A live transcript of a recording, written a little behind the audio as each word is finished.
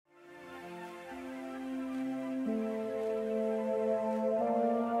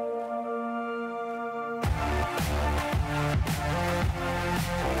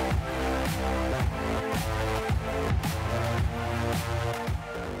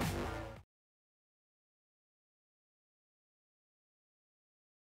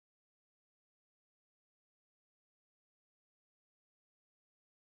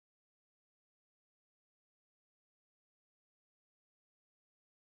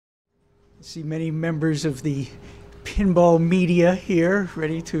See many members of the pinball media here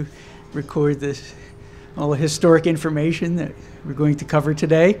ready to record this, all the historic information that we're going to cover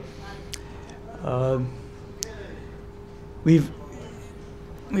today. We've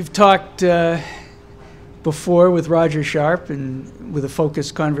talked before with Roger Sharpe, and with a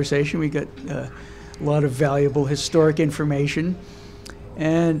focused conversation, we got a lot of valuable historic information.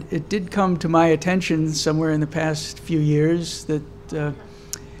 And it did come to my attention somewhere in the past few years that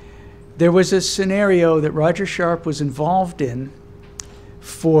there was a scenario that Roger Sharpe was involved in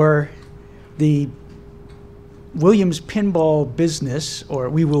for the Williams pinball business,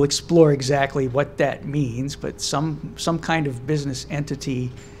 or we will explore exactly what that means, but some kind of business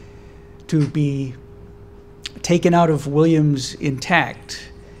entity to be taken out of Williams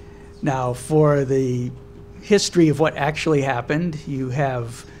intact. Now, for the history of what actually happened, you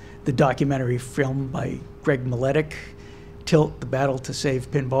have the documentary film by Greg Miletic, Tilt, the Battle to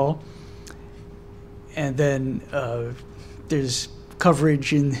Save Pinball. And then there's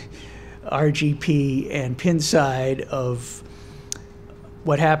coverage in RGP and Pinside of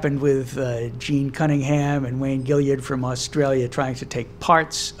what happened with Gene Cunningham and Wayne Gilliard from Australia trying to take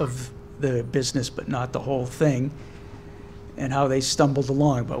parts of the business but not the whole thing, and how they stumbled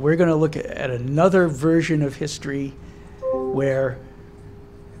along. But we're going to look at another version of history where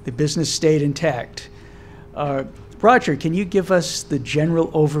the business stayed intact. Roger, can you give us the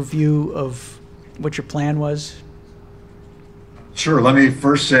general overview of what your plan was? Sure. Let me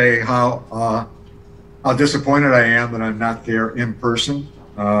first say how disappointed I am that I'm not there in person.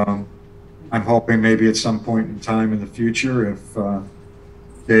 I'm hoping maybe at some point in time in the future, if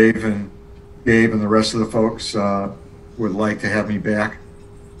Dave and Gabe and the rest of the folks would like to have me back,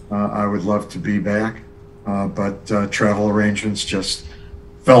 I would love to be back. But travel arrangements just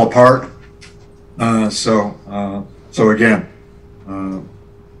fell apart. So again,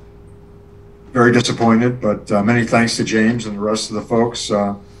 very disappointed, but many thanks to James and the rest of the folks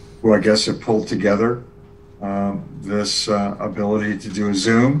who I guess have pulled together this ability to do a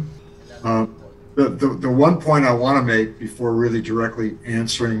Zoom. The one point I want to make before really directly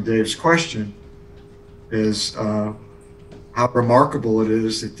answering Dave's question is how remarkable it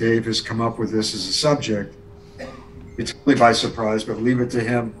is that Dave has come up with this as a subject. It's really by surprise, but leave it to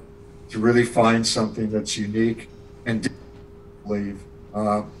him to really find something that's unique and believe.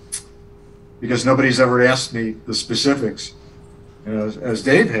 Because nobody's ever asked me the specifics as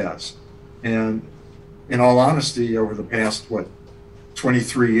Dave has. And in all honesty, over the past,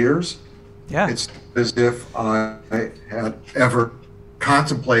 23 years, yeah, it's as if I had ever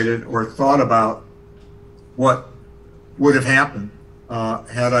contemplated or thought about what would have happened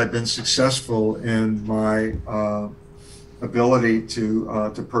had I been successful in my ability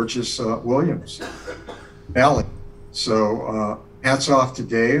to purchase Williams Alley. So hats off to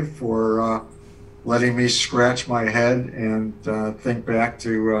Dave for letting me scratch my head and think back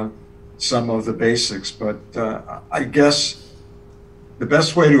to some of the basics. But I guess the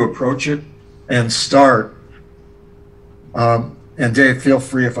best way to approach it and start, and Dave, feel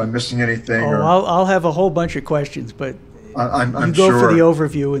free if I'm missing anything. Oh, I'll have a whole bunch of questions, but I'm you go sure. for the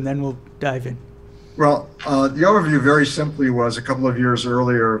overview and then we'll dive in. Well, the overview very simply was a couple of years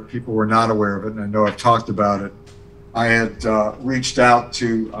earlier, people were not aware of it, and I know I've talked about it. I had reached out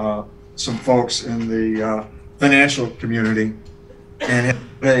to some folks in the financial community and had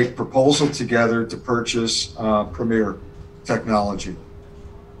a proposal together to purchase Premier technology.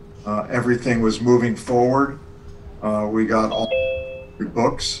 Everything was moving forward. We got all the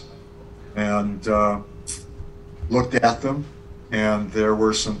books and looked at them, and there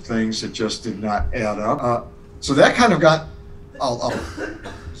were some things that just did not add up. So that kind of got, I'll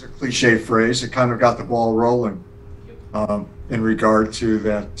use a cliche phrase, it kind of got the ball rolling in regard to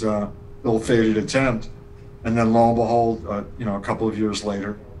that ill-fated attempt. And then lo and behold, a couple of years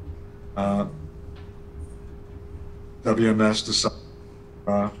later, WMS decided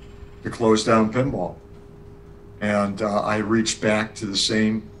to close down pinball. And I reached back to the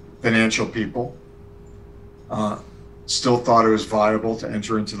same financial people, still thought it was viable to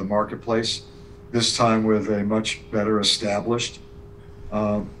enter into the marketplace, this time with a much better established,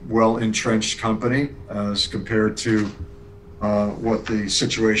 well-entrenched company as compared to what the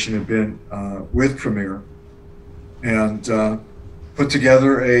situation had been with Premier, and put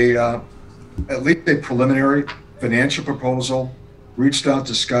together at least a preliminary financial proposal, reached out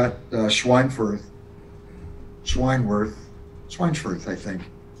to Scott Schweinfurth, I think,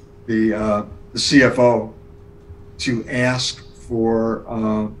 the CFO, to ask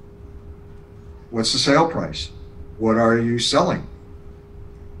for what's the sale price? What are you selling?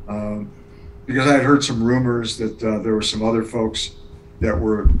 Because I had heard some rumors that there were some other folks that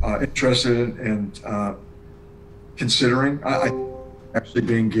were interested in considering. I actually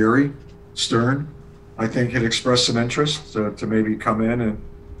being Gary Stern, I think had expressed some interest to maybe come in and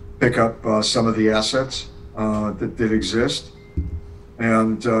pick up some of the assets that did exist.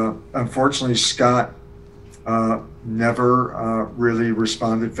 And unfortunately, Scott never really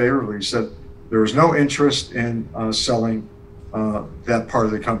responded favorably. He said there was no interest in selling that part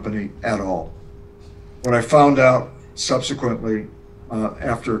of the company at all. What I found out subsequently,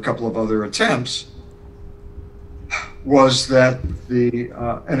 after a couple of other attempts, was that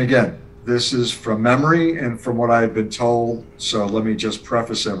and again, this is from memory and from what I had been told, so let me just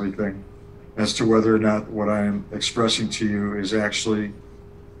preface everything as to whether or not what I am expressing to you is actually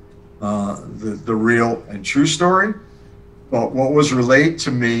the real and true story. But what was relayed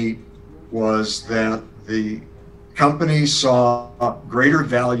to me was that the company saw greater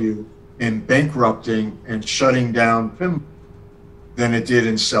value in bankrupting and shutting down pinball than it did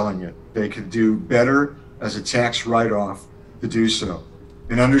in selling it. They could do better as a tax write-off to do so.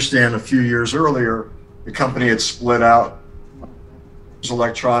 And understand, a few years earlier, the company had split out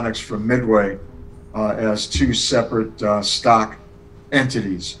electronics from Midway as two separate stock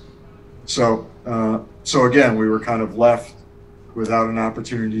entities. So again, we were kind of left without an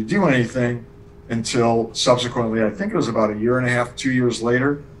opportunity to do anything until subsequently, I think it was about a year and a half, 2 years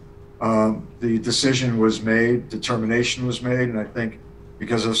later, the decision was made, determination was made, and I think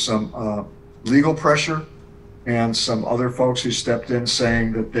because of some legal pressure and some other folks who stepped in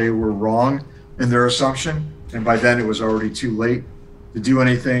saying that they were wrong in their assumption, and by then it was already too late to do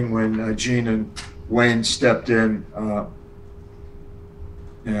anything when Gene and Wayne stepped in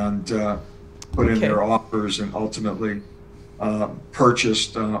and put in their offers and ultimately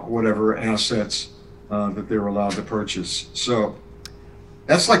purchased whatever assets that they were allowed to purchase. So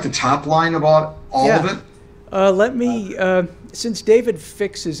that's like the top line about all of it. Let me, since David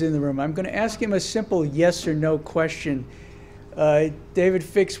Fix is in the room, I'm going to ask him a simple yes or no question. David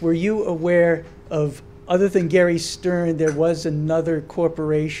Fix, were you aware of, other than Gary Stern, there was another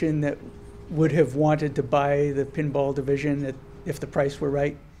corporation that would have wanted to buy the pinball division if the price were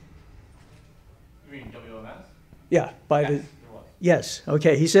right? You mean WMS? Yeah, Yes, there was. Yes.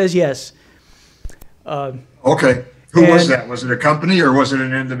 Okay, he says yes. Okay. Who was that? Was it a company or was it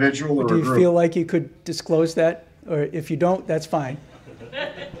an individual or a group? Do you feel like you could disclose that? Or if you don't, that's fine.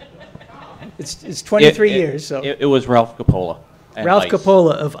 It's 23 years, so. It was Ralph Coppola. Ralph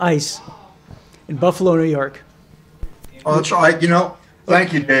Coppola of ICE in Buffalo, New York. Oh, that's right. You know,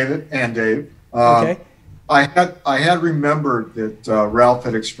 thank you, David and Dave. Okay. I had remembered that Ralph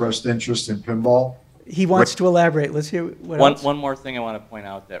had expressed interest in pinball. He wants to elaborate. Let's hear what else. One more thing I want to point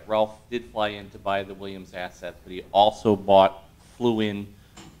out, that Ralph did fly in to buy the Williams assets, but he also flew in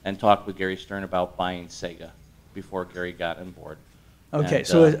and talked with Gary Stern about buying Sega before Gary got on board. Okay, And,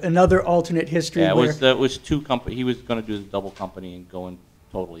 so another alternate history. Yeah, where... it was two companies. He was going to do the double company and go in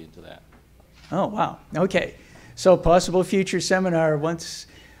totally into that. Oh, wow. Okay. So possible future seminar once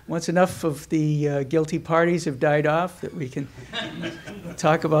enough of the guilty parties have died off that we can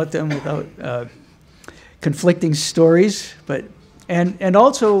talk about them without conflicting stories. But and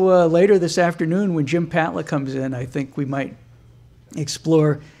also later this afternoon when Jim Patla comes in, I think we might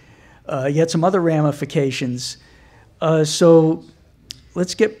explore yet some other ramifications. So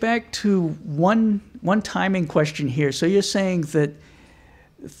let's get back to one timing question here. So you're saying that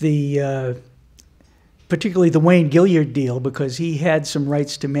particularly the Wayne Gilliard deal, because he had some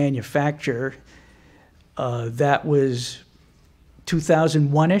rights to manufacture, that was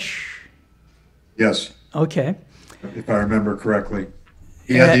 2001-ish? Yes. Okay. If I remember correctly.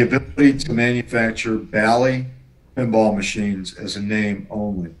 He had the ability to manufacture Bally pinball machines as a name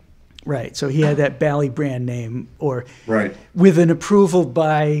only. Right. So he had that Bally brand name, or right, with an approval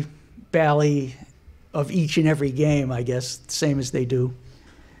by Bally of each and every game, I guess, same as they do.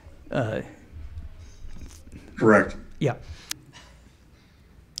 Correct. Yeah.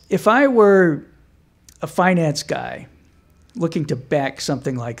 If I were a finance guy looking to back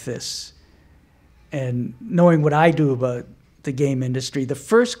something like this, and knowing what I do about the game industry, the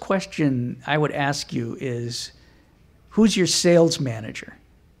first question I would ask you is, who's your sales manager?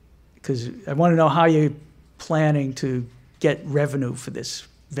 Because I want to know how you're planning to get revenue for this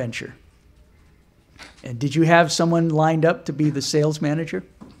venture. And did you have someone lined up to be the sales manager?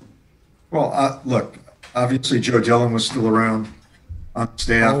 Well, look, obviously Joe Dillon was still around on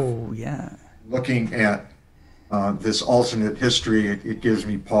staff. Oh, yeah. Looking at this alternate history, it gives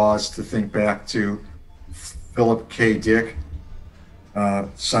me pause to think back to Philip K. Dick,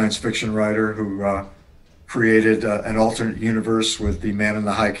 science fiction writer who created an alternate universe with the Man in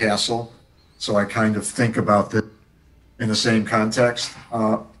the High Castle. So I kind of think about this in the same context.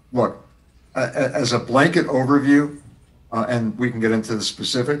 Look, as a blanket overview, and we can get into the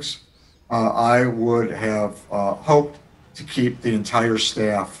specifics, I would have hoped to keep the entire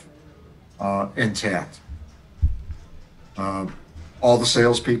staff intact. All the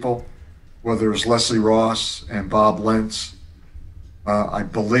salespeople, whether it was Leslie Ross and Bob Lentz, I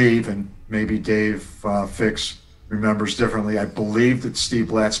believe, and maybe Dave Fix remembers differently, I believe that Steve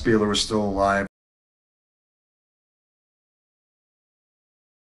Blattspieler was still alive.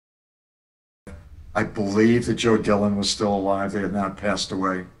 I believe that Joe Dillon was still alive. They had not passed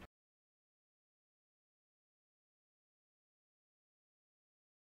away.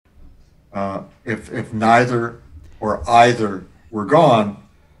 If neither or either were gone,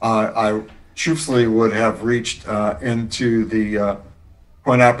 I truthfully would have reached into the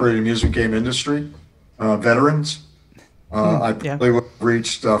coin-operated amusement game industry, veterans. I probably would have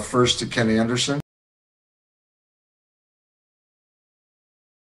reached first to Ken Anderson.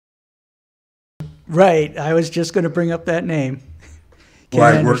 Right. I was just going to bring up that name. Well,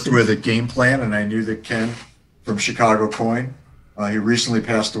 I worked with a game plan, and I knew that Ken from Chicago Coin. He recently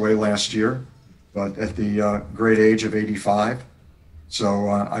passed away last year, but at the great age of 85. So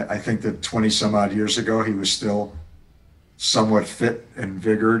I think that 20 some odd years ago, he was still somewhat fit and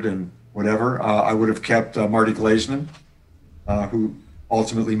vigored and whatever. I would have kept Marty Glazeman, who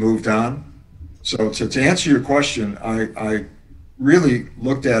ultimately moved on. So to answer your question, I really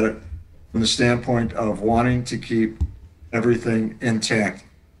looked at it from the standpoint of wanting to keep everything intact.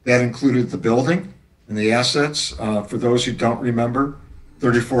 That included the building and the assets. For those who don't remember,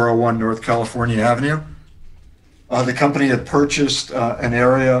 3401 North California Avenue. The company had purchased an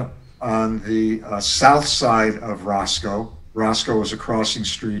area on the south side of Roscoe. Roscoe was a crossing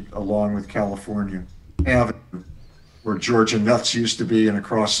street along with California Avenue, where Georgia Nuts used to be, and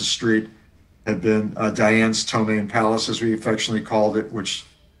across the street had been Diane's Ptomaine Palace, as we affectionately called it, which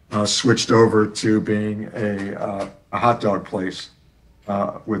switched over to being a hot dog place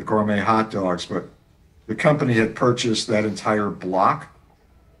with gourmet hot dogs. But the company had purchased that entire block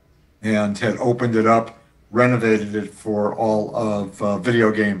and had opened it up, renovated it for all of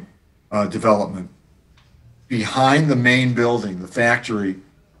video game development. Behind the main building, the factory,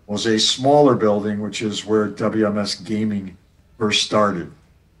 was a smaller building, which is where WMS Gaming first started.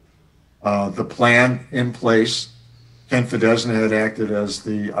 The plan in place, Ken Fidesna had acted as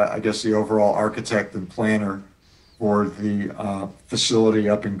the, I guess, the overall architect and planner for the facility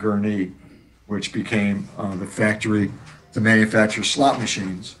up in Gurnee, which became the factory to manufacture slot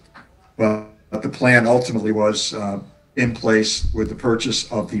machines. But the plan ultimately was in place with the purchase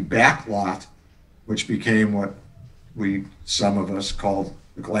of the back lot, which became what some of us called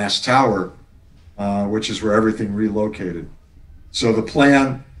the Glass Tower, which is where everything relocated. So the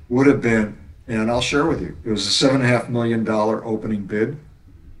plan would have been, and I'll share with you, it was a $7.5 million opening bid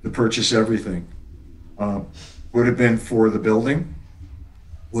to purchase everything. Would have been for the building,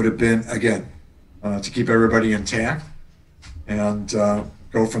 would have been, again, to keep everybody intact and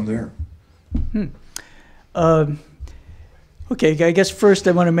go from there. Okay, I guess first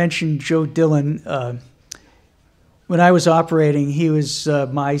I want to mention Joe Dillon. When I was operating, he was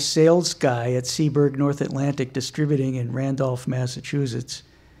my sales guy at Seaberg North Atlantic Distributing in Randolph, Massachusetts.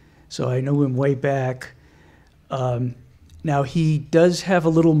 So I know him way back. Now, he does have a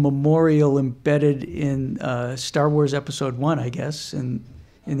little memorial embedded in Star Wars Episode 1, I guess, in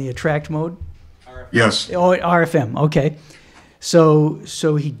the attract mode. RFM. Yes. Oh, RFM, okay.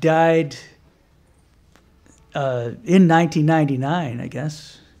 So he died in 1999, I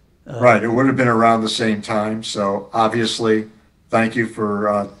guess. Right, it would have been around the same time. So obviously, thank you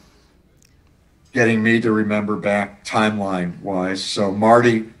for getting me to remember back timeline-wise. So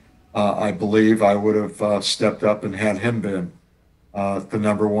Marty, I believe I would have stepped up and had him been the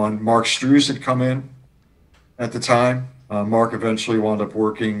number one. Mark Strews had come in at the time. Mark eventually wound up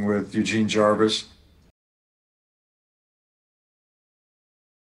working with Eugene Jarvis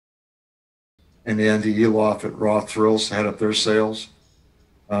and Andy Eloff at Raw Thrills to head up their sales.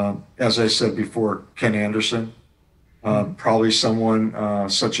 As I said before, Ken Anderson, probably someone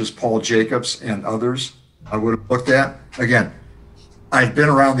such as Paul Jacobs and others I would have looked at. Again, I've been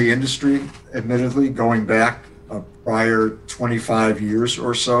around the industry, admittedly, going back prior 25 years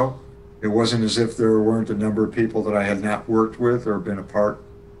or so. It wasn't as if there weren't a number of people that I had not worked with or been a part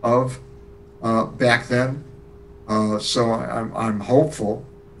of back then. So I'm hopeful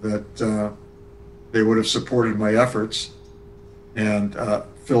that they would have supported my efforts and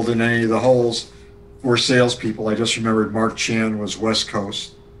filled in any of the holes for salespeople. I just remembered Mark Chan was West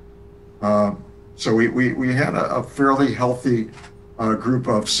Coast. So we had a fairly healthy group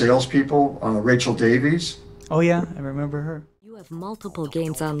of salespeople. Rachel Davies Oh yeah, I remember her. You have multiple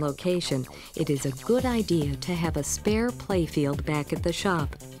games on location. It is a good idea to have a spare playfield back at the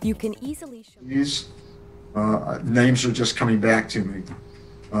shop. You can easily show... These names are just coming back to me.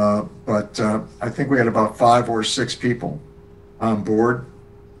 But I think we had about 5 or 6 people on board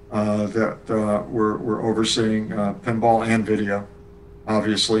that were overseeing pinball and video,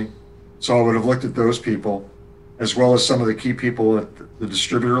 obviously. So I would have looked at those people, as well as some of the key people at the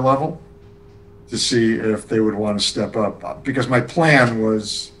distributor level, to see if they would want to step up. Because my plan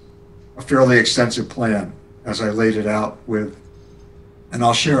was a fairly extensive plan, as I laid it out with, and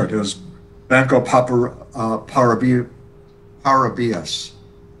I'll share it. It was Banco Paribas,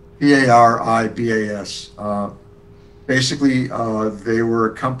 P-A-R-I-B-A-S. Basically, they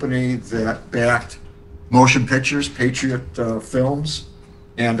were a company that backed motion pictures, Patriot Films,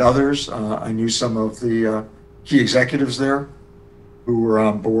 and others. I knew some of the key executives there who were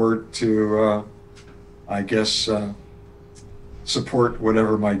on board to, I guess, support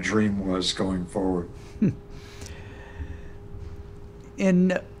whatever my dream was going forward. In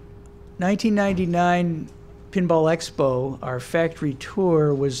 1999 Pinball Expo, our factory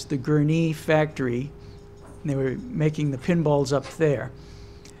tour was the Gurnee factory. They were making the pinballs up there.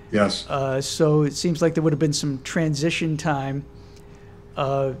 Yes. So it seems like there would have been some transition time.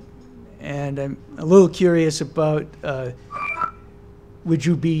 And I'm a little curious about, would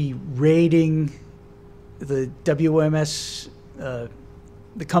you be raiding the WMS, the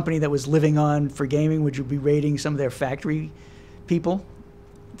company that was living on for gaming? Would you be raiding some of their factory people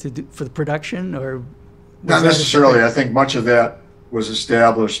for the production, or? Not necessarily. I think much of that was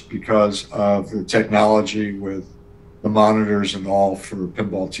established because of the technology with the monitors and all for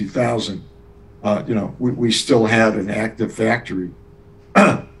Pinball 2000. You know, we still had an active factory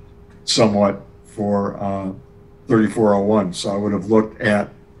somewhat for 3401. So I would have looked at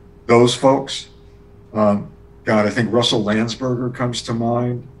those folks. God, I think Russell Landsberger comes to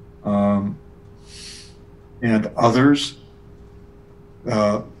mind, and others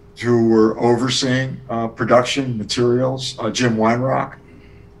who were overseeing production materials, Jim Weinrock.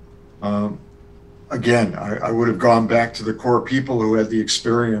 Again, I would have gone back to the core people who had the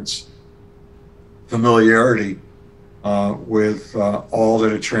experience, familiarity with all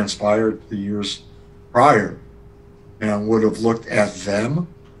that had transpired the years prior, and would have looked at them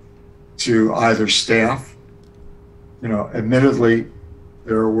to either staff. You know, admittedly,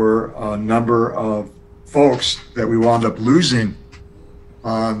 there were a number of folks that we wound up losing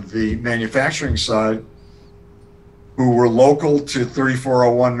on the manufacturing side who were local to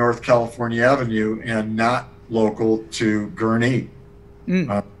 3401 North California Avenue and not local to Gurnee.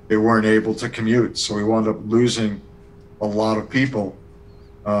 They weren't able to commute, so we wound up losing a lot of people.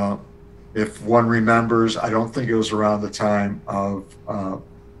 If one remembers, I don't think it was around the time of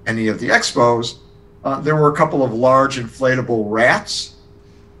any of the expos, there were a couple of large inflatable rats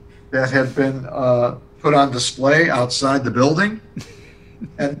that had been put on display outside the building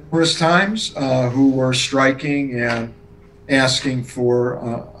at numerous times, who were striking and asking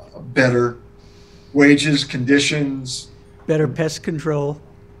for better wages, conditions. Better pest control.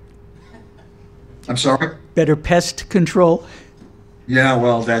 I'm sorry? Better pest control. Yeah,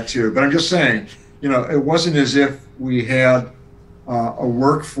 well, that too. But I'm just saying, you know, it wasn't as if we had a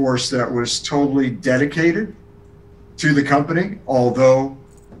workforce that was totally dedicated to the company, although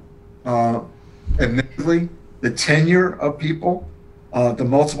admittedly, the tenure of people, the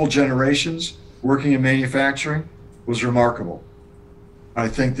multiple generations working in manufacturing was remarkable. I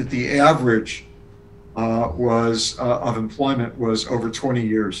think that the average of employment was over 20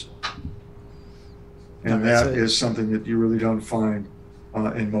 years. And that is something that you really don't find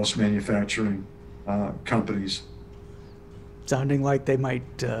in most manufacturing companies. Sounding like they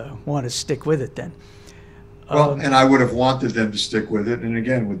might want to stick with it then. Well, and I would have wanted them to stick with it, and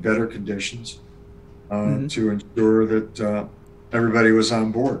again, with better conditions to ensure that everybody was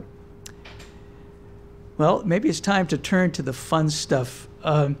on board. Well, maybe it's time to turn to the fun stuff.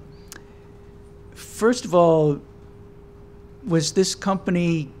 First of all, was this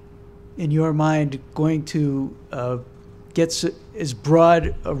company, in your mind, going to get as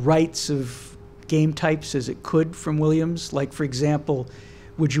broad rights of game types as it could from Williams? Like, for example,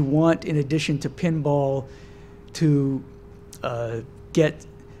 would you want, in addition to pinball, to get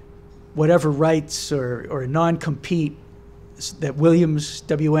whatever rights or non-compete that Williams,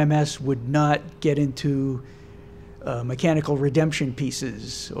 WMS, would not get into mechanical redemption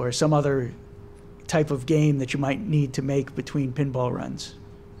pieces or some other type of game that you might need to make between pinball runs?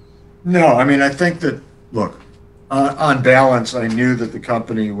 No, I mean, I think that, look, on balance, I knew that the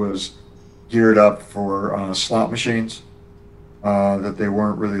company was geared up for slot machines. that they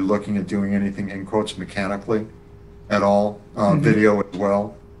weren't really looking at doing anything in quotes mechanically at all, video as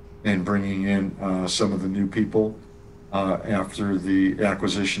well, and bringing in some of the new people after the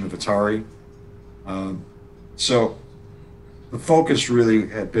acquisition of Atari. So the focus really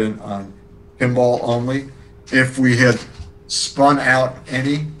had been on pinball only. If we had spun out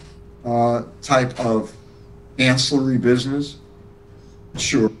any type of ancillary business,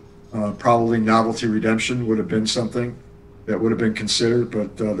 sure, probably novelty redemption would have been something that would have been considered,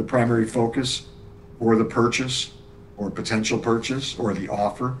 but the primary focus or the purchase or potential purchase or the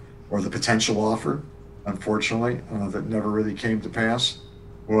offer or the potential offer, unfortunately, that never really came to pass,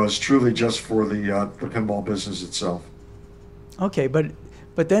 was truly just for the pinball business itself. Okay, but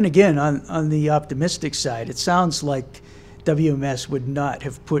then again, on the optimistic side, it sounds like WMS would not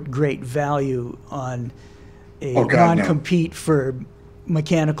have put great value on a non-compete for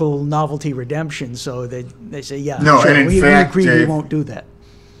mechanical novelty redemption. So they say, yeah, no, sure, and we agree, Dave, we won't do that.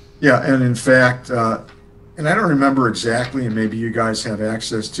 Yeah, and in fact, and I don't remember exactly, and maybe you guys have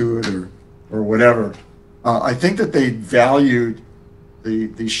access to it or whatever. I think that they valued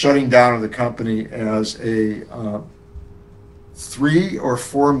the shutting down of the company as a $3 or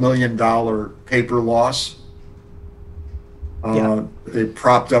 $4 million paper loss. They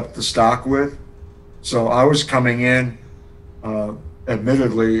propped up the stock with. So I was coming in,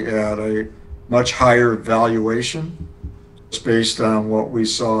 admittedly, at a much higher valuation, just based on what we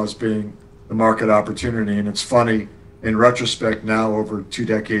saw as being the market opportunity. And it's funny, in retrospect now, over 2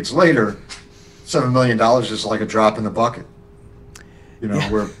 decades later, $7 million is like a drop in the bucket. You know,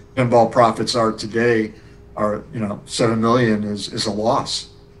 where pinball profits are today are, you know, 7 million is a loss.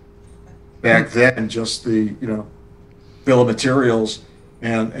 Back then, just the, you know, bill of materials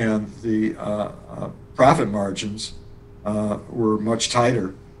and the profit margins were much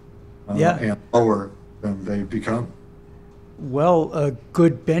tighter and lower than they've become. Well, a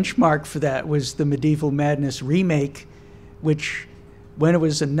good benchmark for that was the Medieval Madness remake, which, when it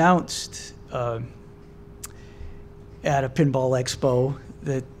was announced at a pinball expo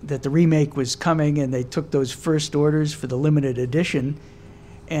that the remake was coming, and they took those first orders for the limited edition,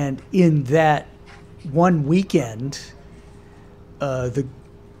 and in that one weekend, the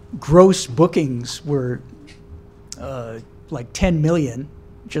gross bookings were like 10 million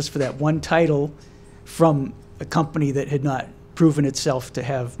just for that one title from a company that had not proven itself to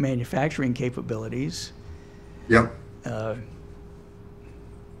have manufacturing capabilities. Yep.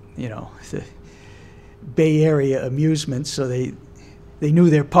 You know, the Bay Area amusements, so they knew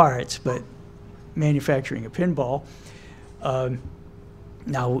their parts, but manufacturing a pinball.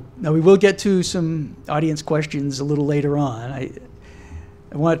 Now we will get to some audience questions a little later on. I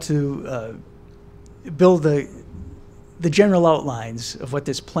want to build the general outlines of what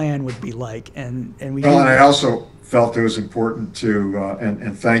this plan would be like, and we. Well, and I also felt it was important to,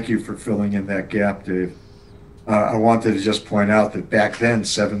 and thank you for filling in that gap, Dave. I wanted to just point out that back then,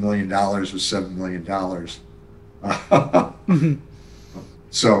 $7 million was $7 million.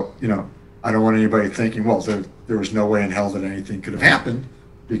 So, you know, I don't want anybody thinking, well, there was no way in hell that anything could have happened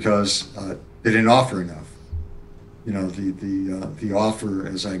because they didn't offer enough. You know, the offer,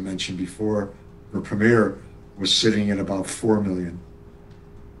 as I mentioned before, for Premier was sitting at about 4 million.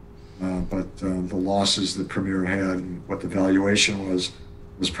 But the losses that Premier had and what the valuation was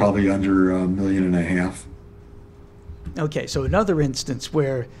probably under $1.5 million. Okay, so another instance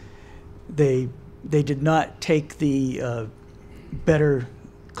where they did not take the better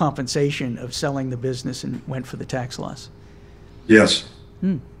compensation of selling the business and went for the tax loss. Yes.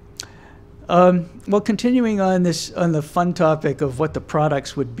 Well, continuing on the fun topic of what the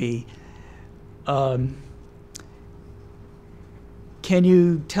products would be, can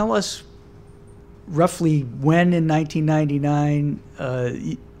you tell us roughly when in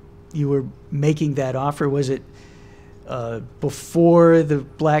 1999 you were making that offer? Was it before the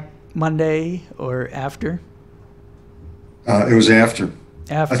Black Monday or after? It was after.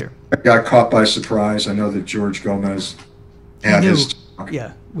 After. I got caught by surprise. I know that George Gomez had his talk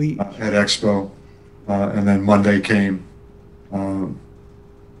at Expo, and then Monday came.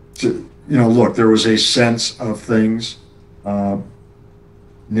 Look, there was a sense of things. Neil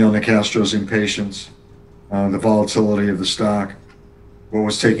Nicastro's impatience, the volatility of the stock, what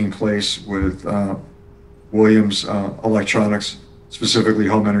was taking place with Williams Electronics, specifically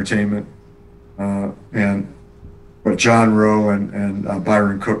home entertainment, and what John Rowe and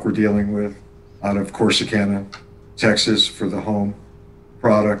Byron Cook were dealing with out of Corsicana, Texas, for the home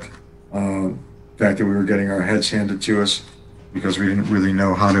product. The fact that we were getting our heads handed to us because we didn't really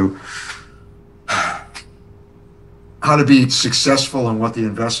know how to be successful in what the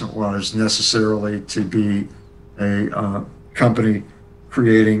investment was necessarily to be a company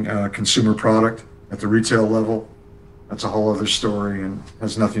creating a consumer product at the retail level. That's a whole other story and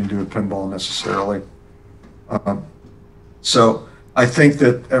has nothing to do with pinball necessarily. So I think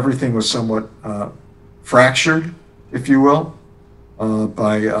that everything was somewhat fractured, if you will,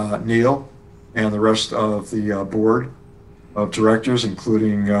 by Neil and the rest of the board of directors,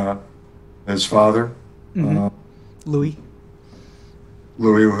 including his father, Louis,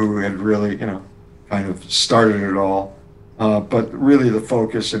 who had really, kind of started it all. But really the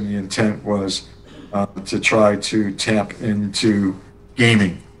focus and the intent was to try to tap into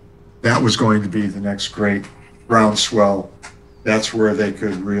gaming. That was going to be the next great groundswell. That's where they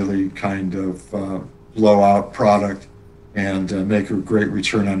could really kind of blow out product and make a great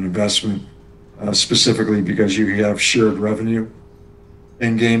return on investment, specifically because you have shared revenue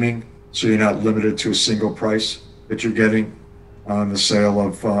in gaming, so you're not limited to a single price that you're getting on the sale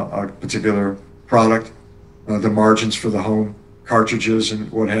of a particular product. The margins for the home cartridges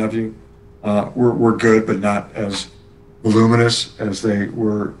and what have you were good, but not as voluminous as they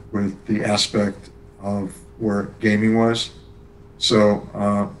were with the aspect of where gaming was. So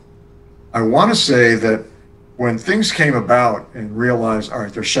I want to say that when things came about and realized, all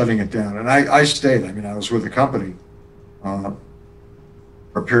right, they're shutting it down, and I stayed. I mean, I was with the company for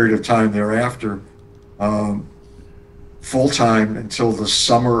a period of time thereafter, full-time until the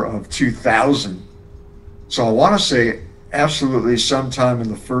summer of 2000. So I want to say absolutely sometime in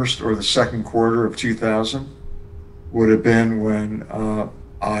the first or the second quarter of 2000 would have been when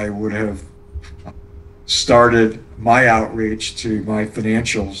I would have started my outreach to my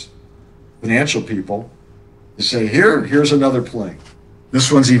financial people to say, here's another play.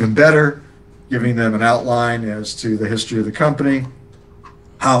 This one's even better, giving them an outline as to the history of the company,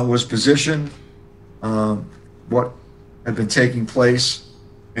 how it was positioned, what had been taking place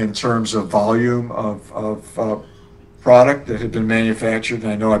in terms of volume of product that had been manufactured.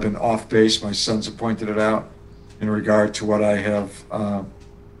 And I know I've been off base. My sons have pointed it out in regard to what I have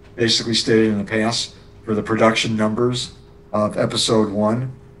basically stated in the past for the production numbers of episode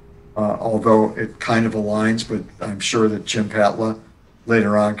 1, although it kind of aligns, but I'm sure that Jim Patla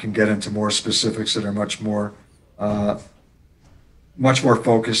later on can get into more specifics that are much more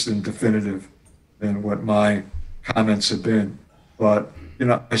focused and definitive than what my comments have been. But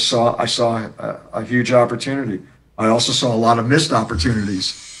I saw a huge opportunity. I also saw a lot of missed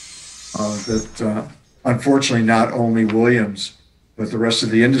opportunities that unfortunately not only Williams but the rest of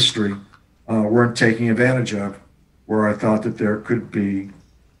the industry weren't taking advantage of, where I thought that there could be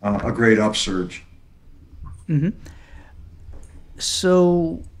a great upsurge. Mm-hmm.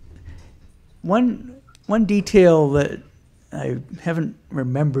 So one detail that I haven't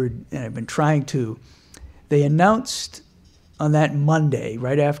remembered, and I've been trying to, they announced on that Monday,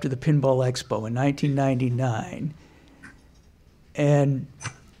 right after the Pinball Expo in 1999, and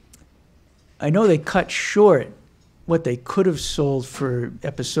I know they cut short what they could have sold for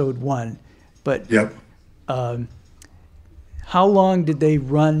episode 1, but Yep. How long did they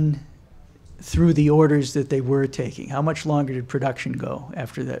run through the orders that they were taking? How much longer did production go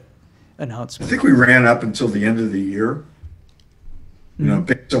after that I announcement? think we ran up until the end of the year,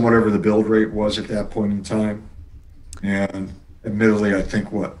 based on whatever the build rate was at that point in time. And admittedly, I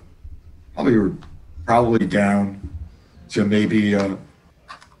think we were probably down to maybe,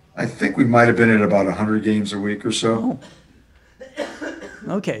 I think we might have been at about 100 games a week or so.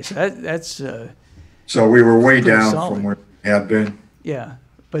 Oh. Okay, so that's So we were way pretty down solid. from where we had been. yeah,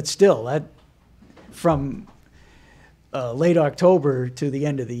 but still, that from late October to the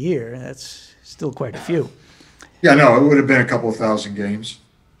end of the year, that's still quite a few. Yeah, no, it would have been a couple of thousand games,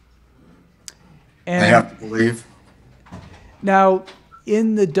 And I have to believe. now,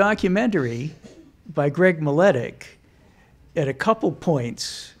 in the documentary by Greg Miletic, at a couple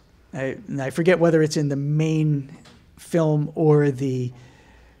points, and I forget whether it's in the main film or the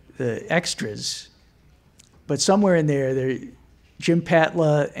extras, but somewhere in there, Jim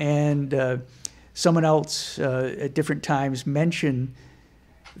Patla and someone else at different times mention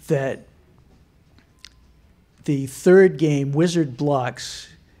that the third game, Wizard Blocks,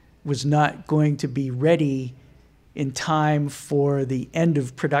 was not going to be ready in time for the end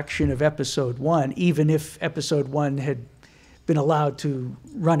of production of episode 1, even if episode 1 had been allowed to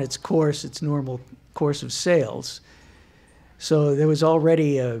run its course, its normal course of sales. So there was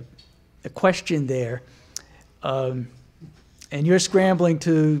already a question there. And you're scrambling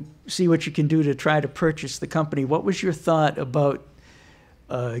to see what you can do to try to purchase the company. What was your thought about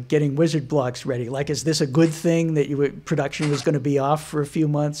getting Wizard Blocks ready? Like, is this a good thing that production was going to be off for a few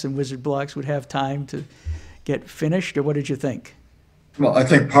months and Wizard Blocks would have time to get finished, or what did you think? Well, I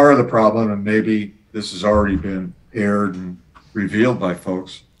think part of the problem, and maybe this has already been aired and revealed by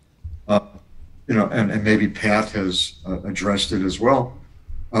folks. And maybe Pat has addressed it as well.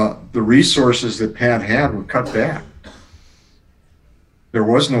 The resources that Pat had were cut back. There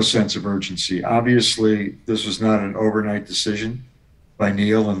was no sense of urgency. Obviously, this was not an overnight decision by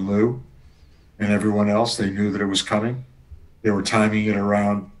Neil and Lou and everyone else. They knew that it was coming. They were timing it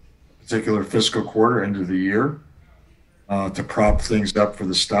around a particular fiscal quarter, end of the year, to prop things up for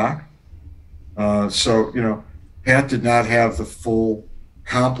the stock. So, Pat did not have the full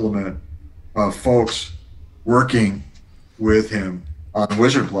complement of folks working with him on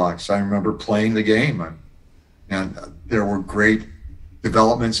Wizard Blocks. I remember playing the game, and there were great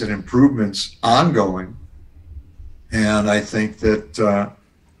developments and improvements ongoing. And I think that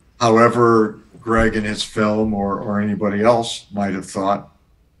however Greg in his film or anybody else might have thought,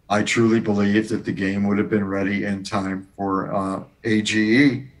 I truly believe that the game would have been ready in time for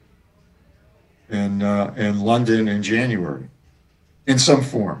AGE in London in January, in some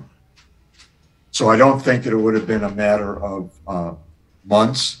form. So I don't think that it would have been a matter of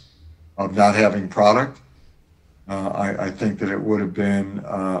months of not having product. I think that it would have been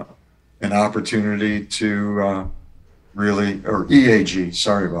an opportunity to really, or EAG,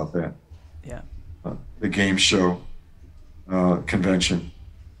 sorry about that. Yeah. The game show convention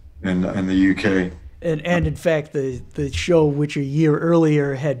in the UK. And in fact, the show, which a year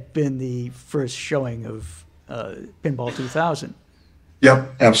earlier had been the first showing of Pinball 2000.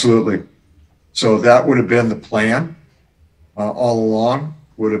 Yep, absolutely. So that would have been the plan all along,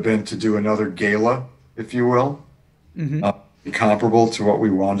 would have been to do another gala, if you will, comparable to what we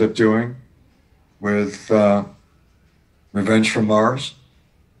wound up doing with Revenge from Mars.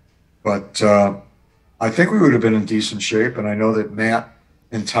 But I think we would have been in decent shape, and I know that Matt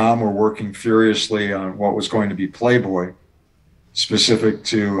and Tom were working furiously on what was going to be Playboy, specific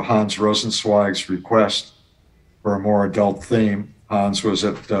to Hans Rosenzweig's request for a more adult theme. Hans was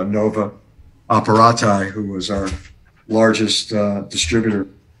at Nova Apparati, who was our largest distributor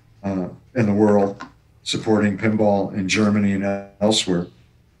in the world, supporting pinball in Germany and elsewhere.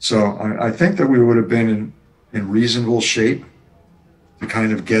 So I think that we would have been in reasonable shape to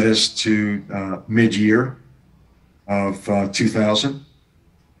kind of get us to mid-year of 2000.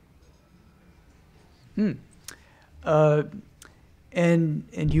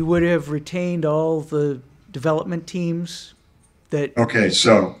 And you would have retained all the development teams that... Okay,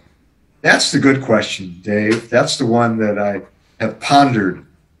 so that's the good question, Dave. That's the one that I have pondered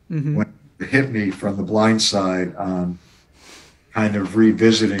when it hit me from the blind side on kind of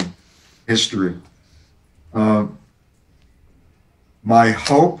revisiting history. My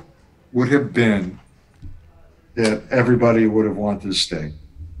hope would have been that everybody would have wanted to stay.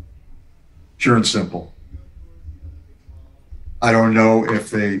 Pure and simple. I don't know if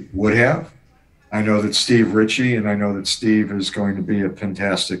they would have. I know that Steve Ritchie, and I know that Steve is going to be at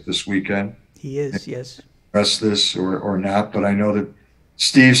Pintastic this weekend. He is, yes. Press this or not, but I know that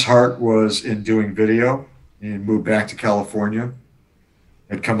Steve's heart was in doing video. He moved back to California,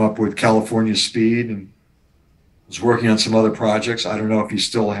 had come up with California Speed, and was working on some other projects. I don't know if he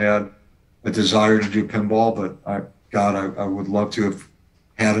still had a desire to do pinball, but I would love to have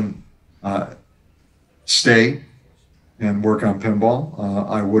had him stay and work on pinball.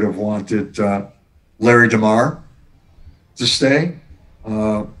 I would have wanted Larry DeMar to stay,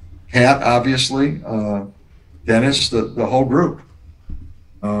 Pat, obviously, Dennis, the whole group.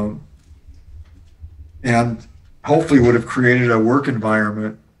 And hopefully would have created a work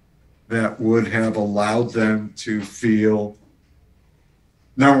environment that would have allowed them to feel,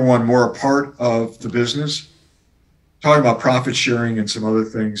 number one, more a part of the business. Talking about profit sharing and some other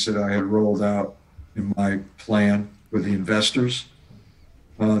things that I had rolled out in my plan with the investors.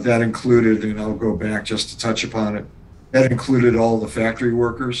 That included, and I'll go back just to touch upon it, that included all the factory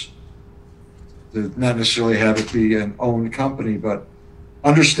workers, to not necessarily have it be an owned company, but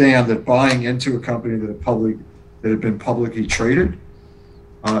understand that buying into a company that had been publicly traded,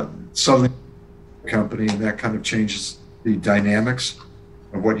 suddenly a company, and that kind of changes the dynamics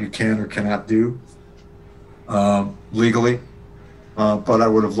of what you can or cannot do legally. But I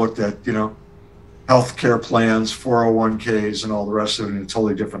would have looked at, healthcare plans, 401ks, and all the rest of it in a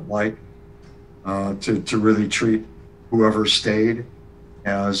totally different light, to really treat whoever stayed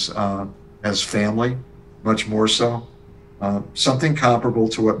as family, much more so. Something comparable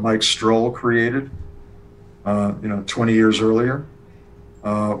to what Mike Stroll created, 20 years earlier,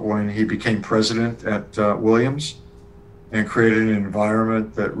 when he became president at Williams, and created an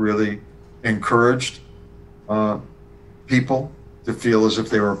environment that really encouraged people to feel as if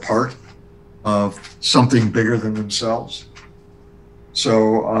they were a part of something bigger than themselves.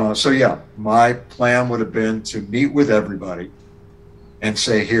 So yeah, my plan would have been to meet with everybody, and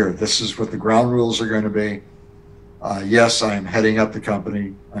say, here, this is what the ground rules are going to be. Yes, I am heading up the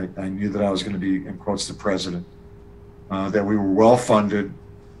company. I knew that I was going to be, in quotes, the president, that we were well funded,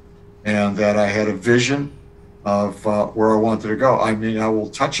 and that I had a vision of where I wanted to go. I mean, I will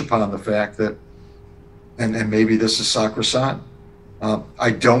touch upon the fact that, and maybe this is sacrosanct,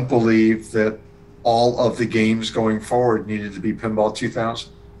 I don't believe that all of the games going forward needed to be Pinball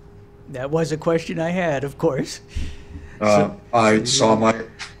 2000. That was a question I had, of course. I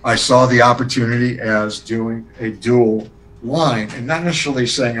saw the opportunity as doing a dual line, and not necessarily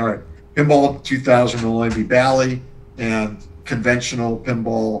saying, all right, Pinball 2000 will only be Bally and conventional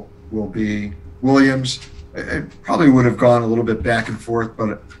pinball will be Williams. It probably would have gone a little bit back and forth,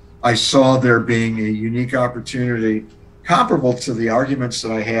 but I saw there being a unique opportunity comparable to the arguments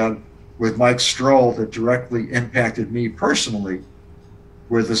that I had with Mike Stroll that directly impacted me personally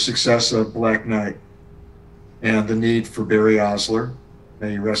with the success of Black Knight and the need for Barry Osler,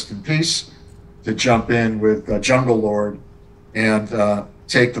 may he rest in peace, to jump in with Jungle Lord and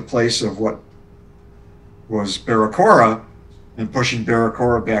take the place of what was Barracora and pushing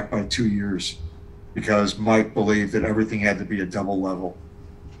Barracora back by 2 years because Mike believed that everything had to be a double level,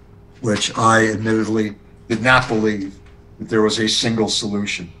 which I admittedly did not believe that there was a single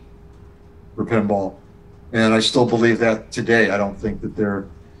solution for pinball. And I still believe that today. I don't think that there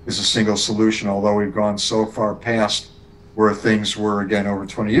is a single solution, although we've gone so far past where things were, again, over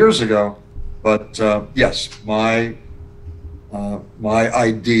 20 years ago. But yes, my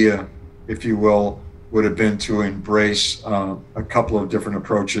idea, if you will, would have been to embrace a couple of different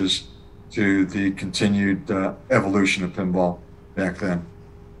approaches to the continued evolution of pinball back then.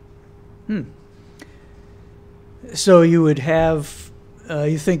 So you would have,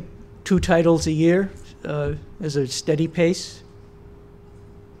 you think, 2 titles a year as a steady pace?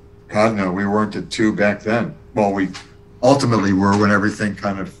 God, no, we weren't at 2 back then. Well, we ultimately were when everything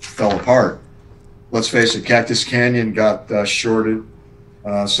kind of fell apart. Let's face it, Cactus Canyon got shorted.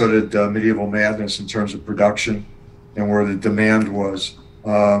 So did Medieval Madness in terms of production and where the demand was.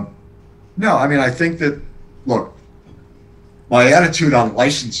 No, I mean, I think that, look, my attitude on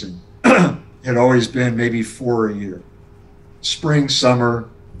licensing had always been maybe 4 a year. Spring, summer,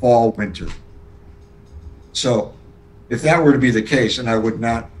 fall, winter. So if that were to be the case, and I would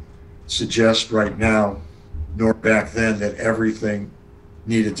not suggest right now, nor back then, that everything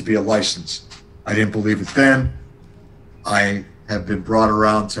needed to be a license. I didn't believe it then. I have been brought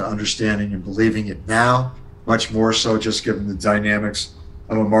around to understanding and believing it now, much more so just given the dynamics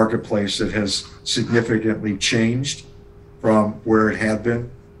of a marketplace that has significantly changed from where it had been.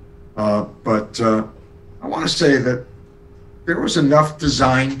 But I want to say that there was enough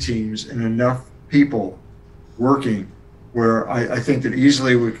design teams and enough people working where I think that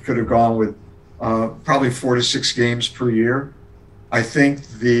easily we could have gone with probably 4 to 6 games per year. I think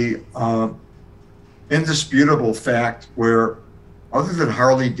the indisputable fact where, other than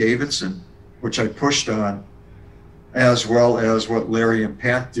Harley Davidson, which I pushed on, as well as what Larry and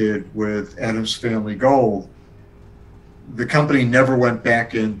Pat did with Adams Family Gold, the company never went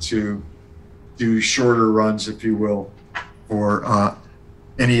back into do shorter runs, if you will, for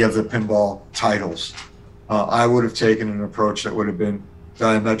any of the pinball titles. I would have taken an approach that would have been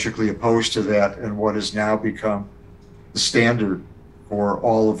diametrically opposed to that and what has now become the standard for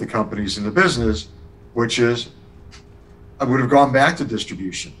all of the companies in the business, which is I would have gone back to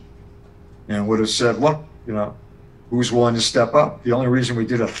distribution and would have said, look, you know, who's willing to step up? The only reason we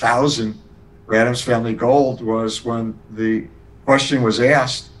did 1,000 for Adams Family Gold was when the question was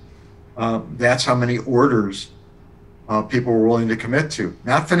asked, that's how many orders people were willing to commit to.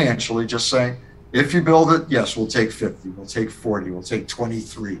 Not financially, just saying, if you build it, yes, we'll take 50, we'll take 40, we'll take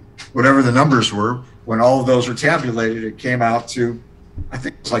 23. Whatever the numbers were, when all of those were tabulated, it came out to, I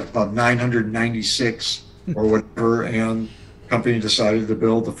think it was like about 996 or whatever, and the company decided to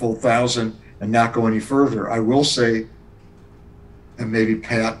build the full 1,000 and not go any further. I will say, and maybe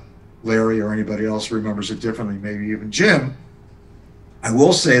Pat, Larry, or anybody else remembers it differently, maybe even Jim, I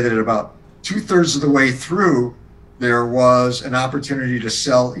will say that at about 2/3 of the way through, there was an opportunity to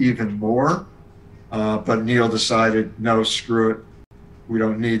sell even more, but Neil decided, no, screw it. We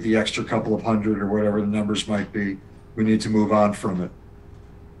don't need the extra couple of hundred or whatever the numbers might be. We need to move on from it.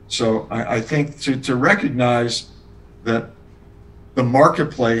 So I think to recognize that the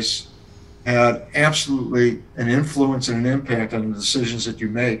marketplace had absolutely an influence and an impact on the decisions that you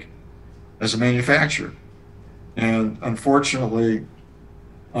make as a manufacturer. And unfortunately,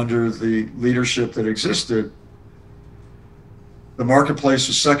 under the leadership that existed, the marketplace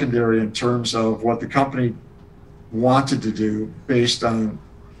was secondary in terms of what the company wanted to do based on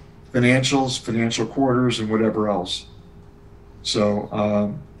financials, financial quarters, and whatever else.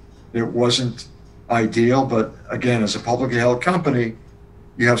 So it wasn't ideal, but again, as a publicly held company,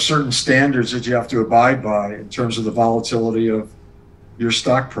 you have certain standards that you have to abide by in terms of the volatility of your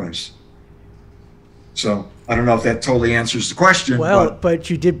stock price. So I don't know if that totally answers the question. Well, but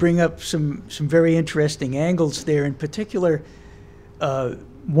you did bring up some very interesting angles there. In particular,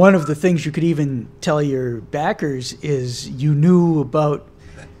 one of the things you could even tell your backers is you knew about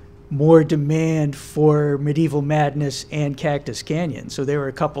more demand for Medieval Madness and Cactus Canyon. So there were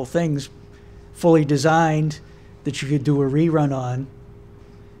a couple things fully designed that you could do a rerun on.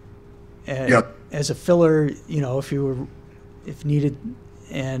 Yep. As a filler, if needed,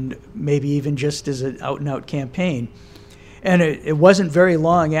 and maybe even just as an out-and-out campaign. And it wasn't very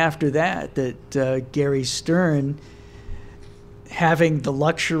long after that Gary Stern, having the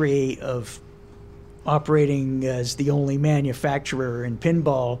luxury of operating as the only manufacturer in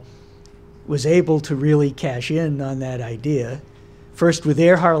pinball, was able to really cash in on that idea. First with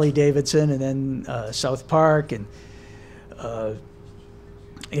their Harley-Davidson, and then South Park, and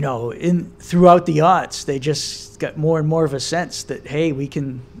throughout the aughts, they just got more and more of a sense that, hey, we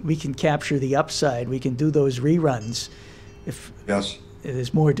can capture the upside. We can do those reruns if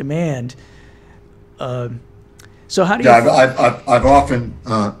there's more demand. So how do you? Yeah, I've often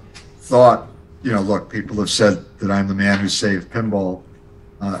thought, look, people have said that I'm the man who saved pinball.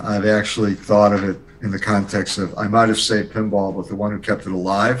 I've actually thought of it in the context of I might have saved pinball, but the one who kept it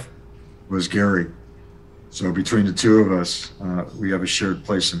alive was Gary. So between the two of us, we have a shared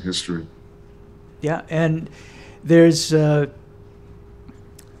place in history. Yeah, and there's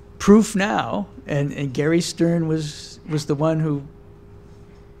proof now, and Gary Stern was the one who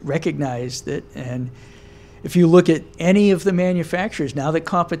recognized it. And if you look at any of the manufacturers, now that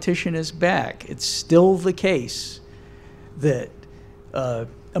competition is back, it's still the case that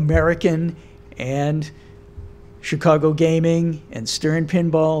American and Chicago Gaming and Stern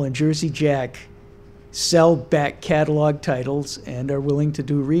Pinball and Jersey Jack sell back catalog titles and are willing to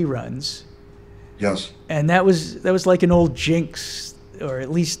do reruns. Yes. And that was like an old jinx, or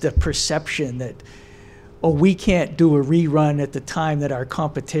at least a perception that, we can't do a rerun at the time that our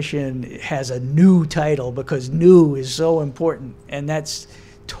competition has a new title because new is so important. And that's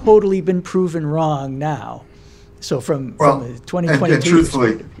totally been proven wrong now. So from the 2022 and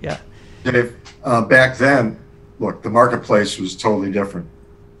truthfully, yeah. Dave, back then, look, the marketplace was totally different.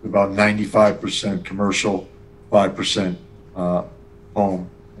 About 95% commercial, 5% home.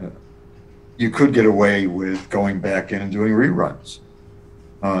 You could get away with going back in and doing reruns.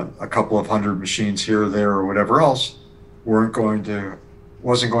 A couple of hundred machines here or there or whatever else wasn't going to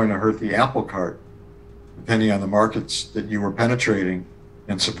hurt the apple cart, depending on the markets that you were penetrating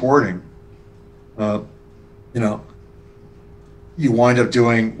and supporting. You wind up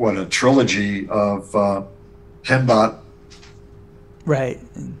doing a trilogy of Pinbot. Right.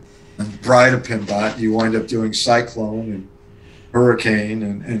 And Bride of Pinbot. You wind up doing Cyclone and Hurricane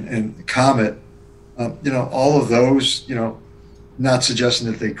and Comet. All of those, not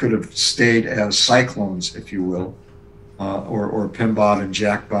suggesting that they could have stayed as Cyclones, if you will, or Pinbot and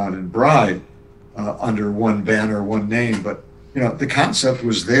Jackbot and Bride under one banner, one name. But, the concept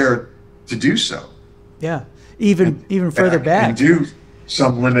was there to do so. Yeah. Even further back. And do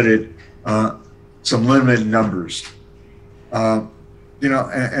some limited numbers. And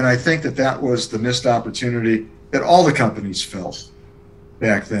I think that was the missed opportunity that all the companies felt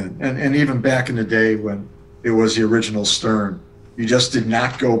back then. And even back in the day when it was the original Stern, you just did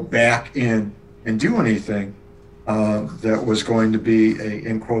not go back in and do anything that was going to be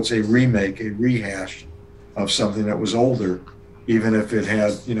in quotes, a remake, a rehash of something that was older, even if it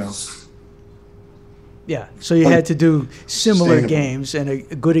had, Yeah, so you had to do similar games, and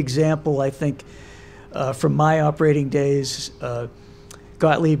a good example, I think, from my operating days,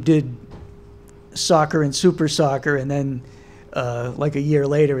 Gottlieb did Soccer and Super Soccer, and then like a year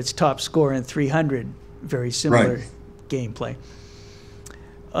later, it's Top Score and 300, very similar gameplay.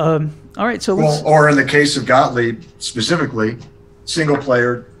 All right, so or in the case of Gottlieb specifically, single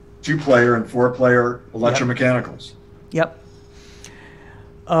player, 2-player, and 4-player electromechanicals. Yep.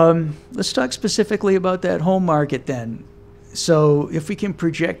 Let's talk specifically about that home market then. So if we can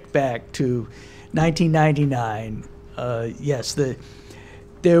project back to 1999, yes,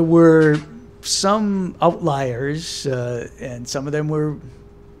 there were some outliers, and some of them were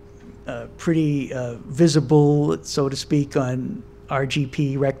pretty visible, so to speak, on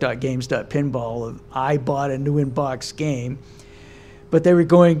RGP, rec.games.pinball. I bought a new in-box game, but they were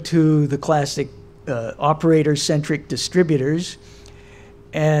going to the classic operator-centric distributors,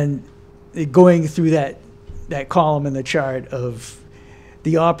 and going through that column in the chart of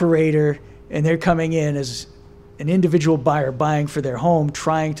the operator, and they're coming in as an individual buyer buying for their home,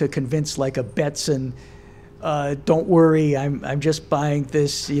 trying to convince like a Betson, don't worry, I'm just buying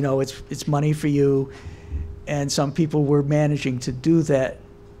this, you know, it's money for you. And some people were managing to do that,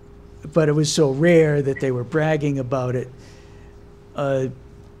 but it was so rare that they were bragging about it.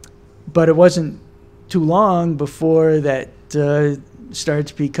 But it wasn't too long before that started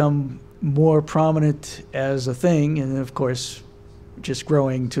to become more prominent as a thing, and of course, just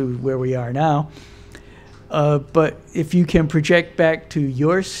growing to where we are now. But if you can project back to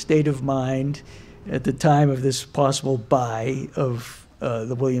your state of mind at the time of this possible buy of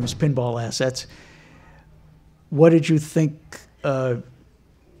the Williams Pinball assets, what did you think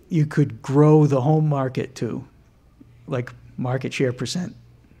you could grow the home market to, like market share percent?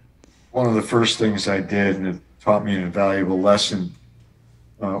 One of the first things I did, and it taught me an invaluable lesson,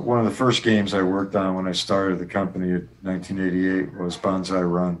 one of the first games I worked on when I started the company in 1988 was Bonsai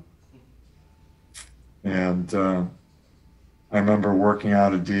Run. And I remember working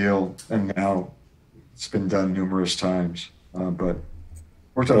out a deal, and now it's been done numerous times, but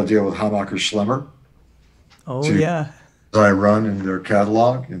worked out a deal with Hammacher Schlemmer. Oh, yeah. I run in their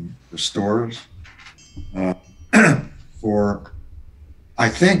catalog and their stores for, I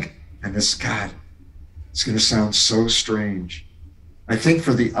think, and this, God, it's going to sound so strange. I think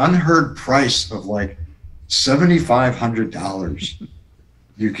for the unheard price of like $7,500,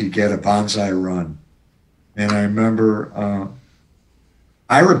 you could get a Bonsai Run. And I remember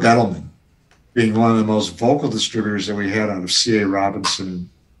Ira Bettleman being one of the most vocal distributors that we had out of C.A. Robinson in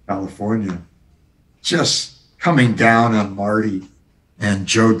California, just coming down on Marty and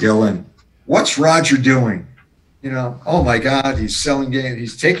Joe Dillon. What's Roger doing? You know, oh my God, he's selling games.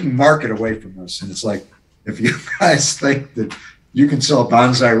 He's taking market away from us. And it's like, if you guys think that you can sell a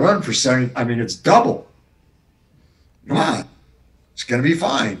Bonsai Run for 70, I mean, it's double. Come on, it's going to be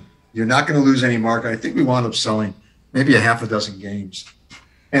fine. You're not going to lose any market. I think we wound up selling maybe a half a dozen games.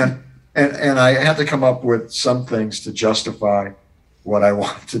 And I had to come up with some things to justify what I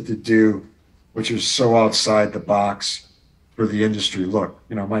wanted to do, which is so outside the box for the industry. Look,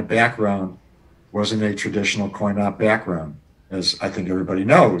 you know, my background wasn't a traditional coin-op background, as I think everybody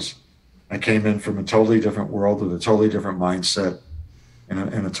knows. I came in from a totally different world with a totally different mindset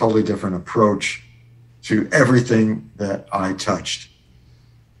and a totally different approach to everything that I touched.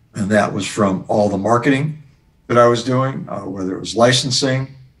 And that was from all the marketing that I was doing, whether it was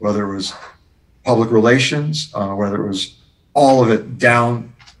licensing, whether it was public relations, whether it was all of it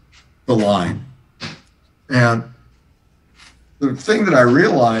down the line. And the thing that I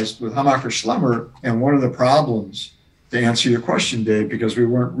realized with Hammacher Schlemmer, and one of the problems, to answer your question, Dave, because we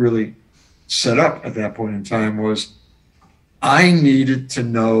weren't really set up at that point in time, was I needed to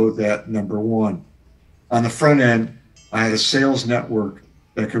know that, number one, on the front end, I had a sales network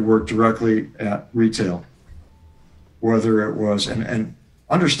that could work directly at retail, whether it was, and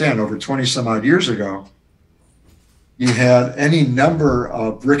understand, over 20 some odd years ago, you had any number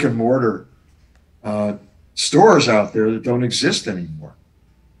of brick and mortar stores out there that don't exist anymore.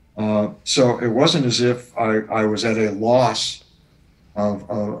 So it wasn't as if I was at a loss of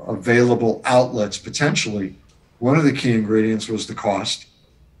available outlets potentially. One of the key ingredients was the cost.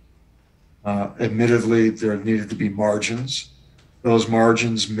 Admittedly, there needed to be margins. Those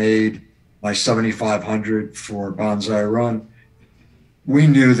margins made my $7,500 for Bonsai Run. We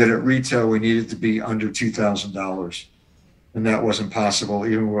knew that at retail we needed to be under $2,000, and that wasn't possible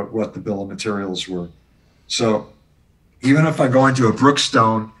even with what the bill of materials were. So even if I go into a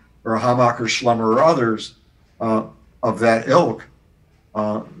Brookstone or a Hammacher Schlemmer or others of that ilk,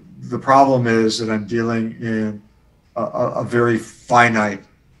 the problem is that I'm dealing in a very finite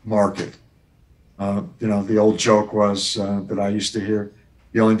market. You know, the old joke was that I used to hear,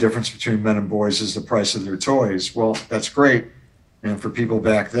 the only difference between men and boys is the price of their toys. Well, that's great. And for people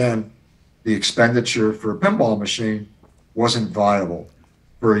back then, the expenditure for a pinball machine wasn't viable.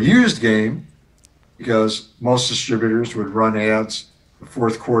 For a used game, because most distributors would run ads the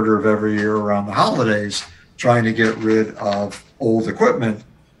fourth quarter of every year around the holidays, trying to get rid of old equipment.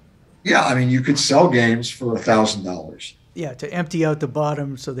 Yeah, I mean, you could sell games for $1,000. Yeah, to empty out the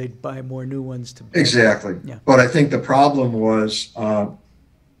bottom so they'd buy more new ones to build. Exactly. Yeah. But I think the problem was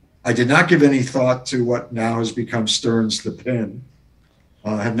I did not give any thought to what now has become Stearns the Pin.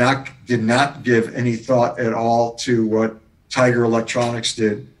 Did not give any thought at all to what Tiger Electronics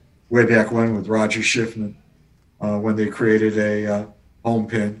did way back when with Roger Sharpe when they created a home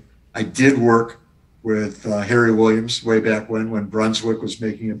pin. I did work with Harry Williams way back when Brunswick was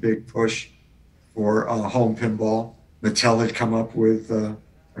making a big push for home pinball. Mattel had come up with a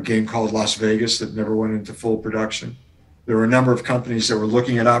game called Las Vegas that never went into full production. There were a number of companies that were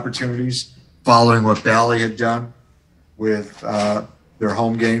looking at opportunities following what Bally had done with their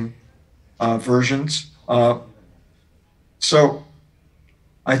home game versions. So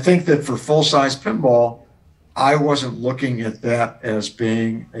I think that for full-size pinball, I wasn't looking at that as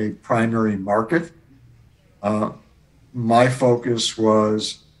being a primary market. My focus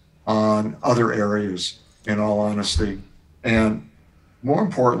was on other areas, in all honesty, and more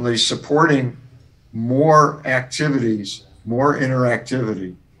importantly, supporting more activities, more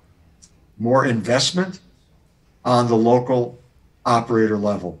interactivity, more investment on the local operator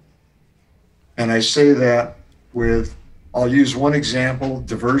level. And I say that with, I'll use one example.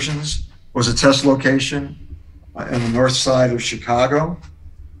 Diversions was a test location in the north side of Chicago.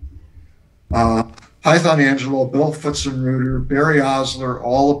 Python Angelo, Bill Futzenreuter, Barry Osler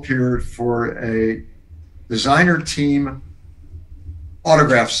all appeared for a designer team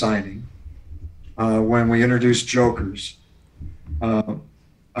autograph signing when we introduced Jokers.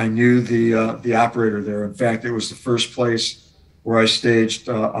 I knew the operator there. In fact, it was the first place where I staged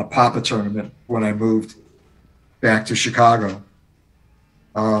a Papa tournament when I moved back to Chicago.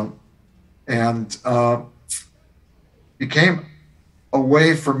 And became a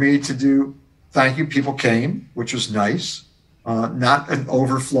way for me to do thank you. People came, which was nice. Not an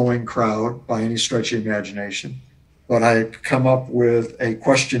overflowing crowd by any stretch of the imagination, but I come up with a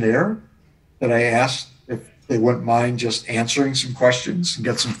questionnaire that I asked if they wouldn't mind just answering some questions and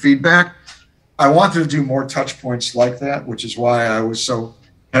get some feedback. I wanted to do more touch points like that, which is why I was so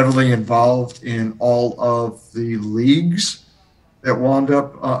heavily involved in all of the leagues that wound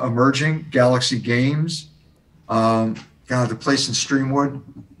up emerging, Galaxy Games, the place in Streamwood.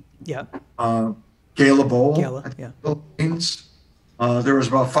 Yeah. Gala Bowl. Gala, yeah. Philippines. There was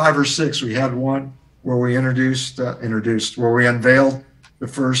about 5 or 6. We had one where we where we unveiled the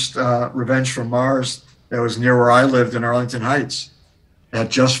first Revenge from Mars that was near where I lived in Arlington Heights, at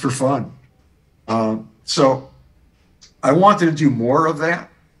Just for Fun. So I wanted to do more of that.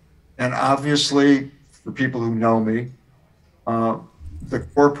 And obviously, for people who know me, the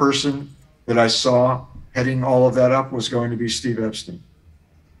core person that I saw heading all of that up was going to be Steve Epstein.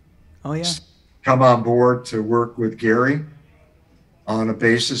 Oh, yeah. Come on board to work with Gary on a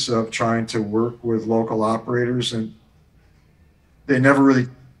basis of trying to work with local operators. And they never really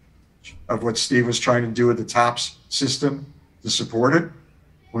of what Steve was trying to do with the TOPS system to support it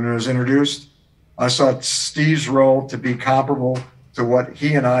when it was introduced. I saw Steve's role to be comparable to what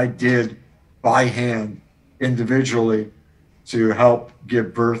he and I did by hand individually to help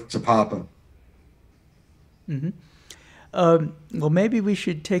give birth to Papa. Mm-hmm. Well, maybe we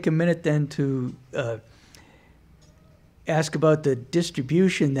should take a minute then to ask about the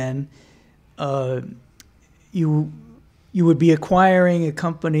distribution then. You would be acquiring a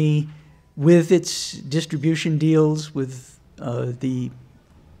company with its distribution deals with the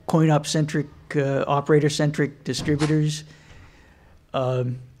coin-op-centric, operator-centric distributors.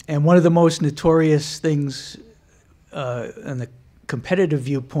 And one of the most notorious things on the competitive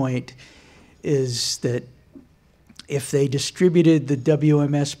viewpoint is that if they distributed the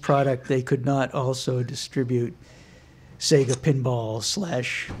WMS product, they could not also distribute Sega Pinball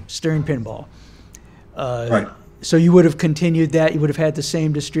 / Stern Pinball. Right. So you would have continued that? You would have had the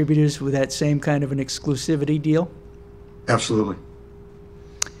same distributors with that same kind of an exclusivity deal? Absolutely.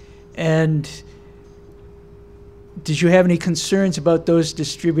 And did you have any concerns about those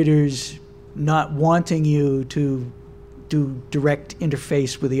distributors not wanting you to do direct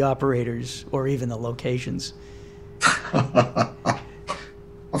interface with the operators or even the locations?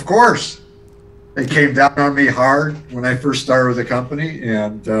 Of course. They came down on me hard when I first started with the company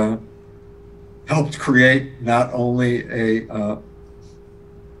and helped create not only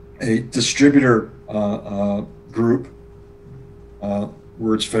a distributor group,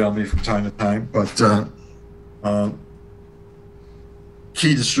 words fail me from time to time, but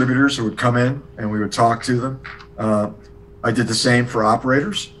key distributors who would come in and we would talk to them. I did the same for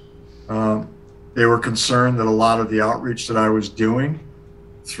operators. They were concerned that a lot of the outreach that I was doing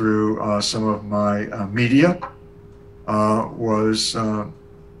through some of my media was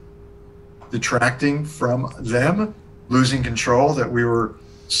detracting from them, losing control, that we were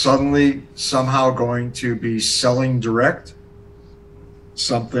suddenly somehow going to be selling direct,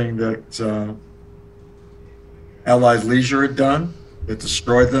 something that Allied Leisure had done that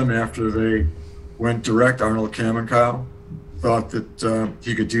destroyed them after they went direct. Arnold Kamenkow thought that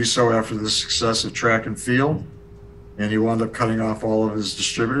he could do so after the success of track and field, and he wound up cutting off all of his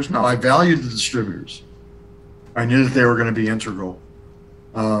distributors. No, I valued the distributors. I knew that they were going to be integral.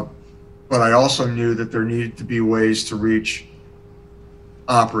 But I also knew that there needed to be ways to reach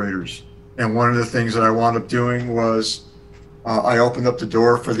operators. And one of the things that I wound up doing was I opened up the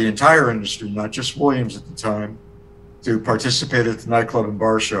door for the entire industry, not just Williams at the time, to participate at the nightclub and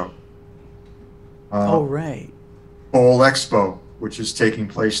bar show. Oh, right. Bowl Expo, which is taking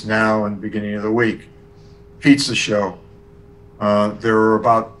place now and beginning of the week. Pizza show. There were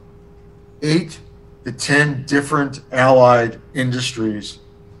about 8 to 10 different allied industries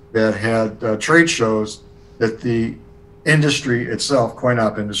that had trade shows that the industry itself,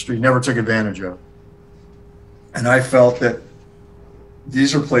 coin-op industry, never took advantage of. And I felt that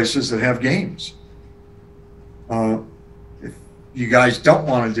these are places that have games. If you guys don't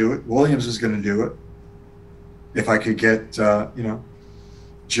want to do it, Williams is going to do it. If I could get,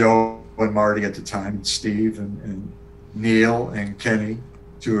 Joe and Marty at the time, and Steve and Neil and Kenny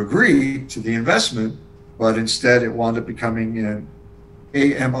to agree to the investment, but instead it wound up becoming an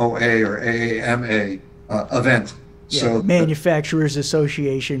AMOA or AAMA event. Yeah, So the Manufacturers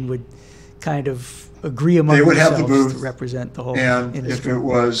Association would kind of agree among they would have the themselves booth to represent the whole and industry. if it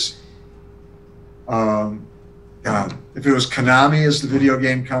was, if it was Konami as the video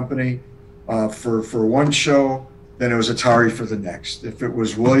game company for one show, then it was Atari for the next. If it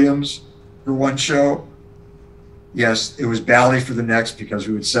was Williams for one show, yes, it was Bally for the next, because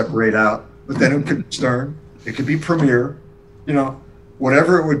we would separate out. But then it could be Stern, it could be Premiere,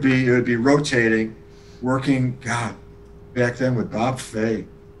 whatever it would be rotating, working, God, back then with Bob Fay.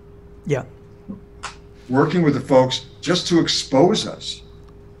 Yeah. Working with the folks just to expose us,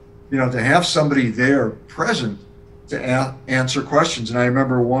 to have somebody there present to answer questions. And I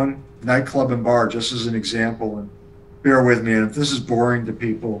remember one nightclub and bar, just as an example, and bear with me, and if this is boring to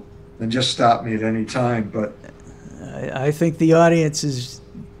people, then just stop me at any time. But I think the audience is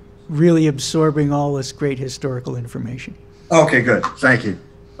really absorbing all this great historical information. okay, good, thank you.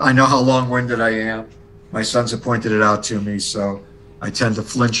 I know how long-winded I am. My sons have pointed it out to me, so I tend to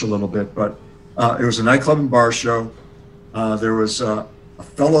flinch a little bit. But it was a nightclub and bar show. There was a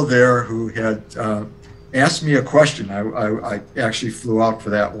fellow there who had asked me a question. I actually flew out for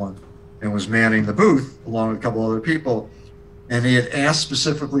that one and was manning the booth along with a couple other people. And he had asked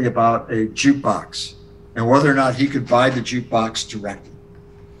specifically about a jukebox and whether or not he could buy the jukebox directly.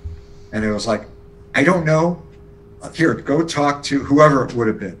 And it was like, I don't know. Here, go talk to whoever it would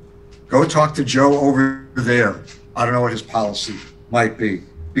have been. Go talk to Joe over there. I don't know what his policy might be.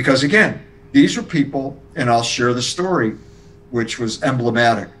 Because again, these are people, and I'll share the story, which was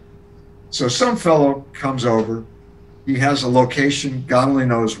emblematic. So some fellow comes over. He has a location, God only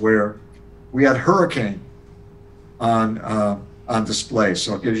knows where. We had Hurricane on display,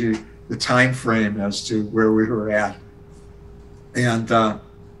 so it gives you the time frame as to where we were at. And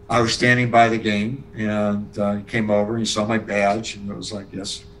I was standing by the game, and he came over and he saw my badge, and it was like,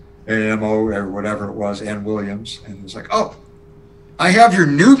 yes, AMO or whatever it was, and Williams. And he was like, oh, I have your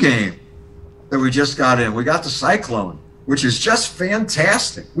new game that we just got in. We got the Cyclone, which is just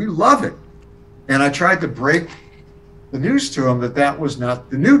fantastic. We love it. And I tried to break the news to him that was not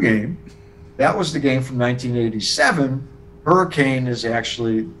the new game. That was the game from 1987. Hurricane is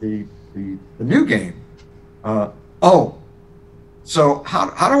actually the new game. So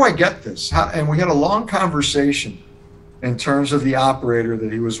how do I get this? And we had a long conversation in terms of the operator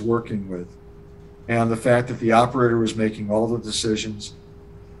that he was working with, and the fact that the operator was making all the decisions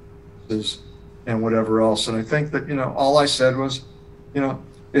and whatever else. And I think that, all I said was,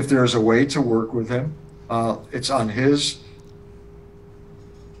 if there's a way to work with him, it's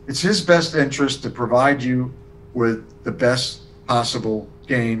his best interest to provide you with the best possible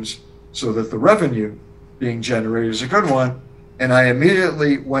games so that the revenue being generated is a good one. And I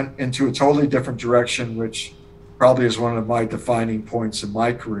immediately went into a totally different direction, which probably is one of my defining points in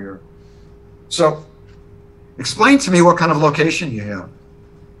my career. So explain to me what kind of location you have.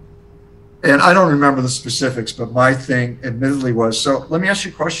 And I don't remember the specifics, but my thing admittedly was, so let me ask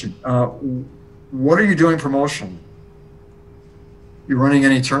you a question. What are you doing promotionally? You running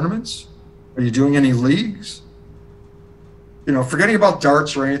any tournaments? Are you doing any leagues? Forgetting about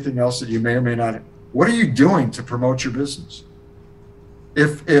darts or anything else that you may or may not, what are you doing to promote your business?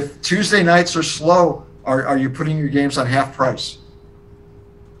 If Tuesday nights are slow, are you putting your games on half price?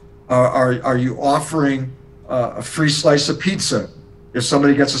 Are you offering a free slice of pizza if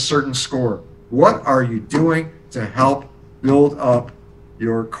somebody gets a certain score? What are you doing to help build up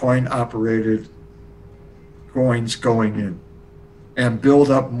your coin-operated coins going in and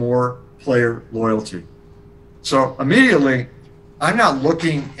build up more player loyalty? So immediately, I'm not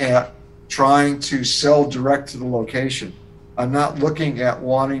looking at trying to sell direct to the location. I'm not looking at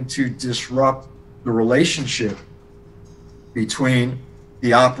wanting to disrupt the relationship between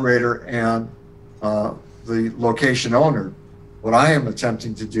the operator and the location owner. What I am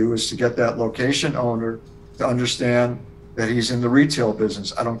attempting to do is to get that location owner to understand that he's in the retail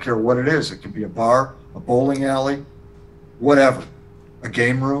business. I don't care what it is. It could be a bar, a bowling alley, whatever, a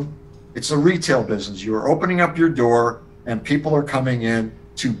game room. It's a retail business. You're opening up your door and people are coming in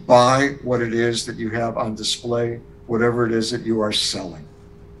to buy what it is that you have on display, whatever it is that you are selling.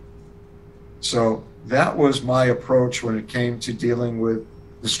 So that was my approach when it came to dealing with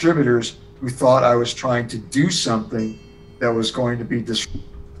distributors who thought I was trying to do something that was going to be disruptive.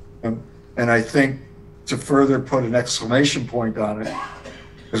 And I think, to further put an exclamation point on it,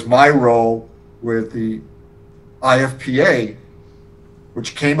 is my role with the IFPA,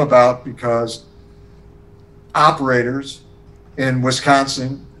 which came about because operators in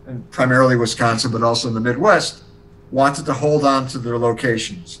Wisconsin, and primarily Wisconsin, but also in the Midwest, wanted to hold on to their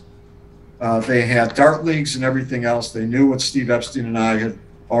locations. They had dart leagues and everything else. They knew what Steve Epstein and I had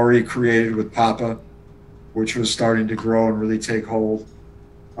already created with Papa, which was starting to grow and really take hold,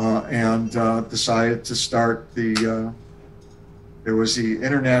 and decided to start there was the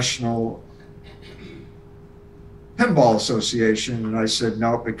International Pinball Association, and I said,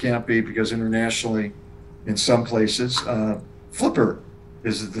 nope, it can't be, because internationally, in some places, flipper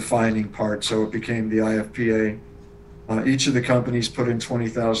is the defining part, so it became the IFPA. Each of the companies put in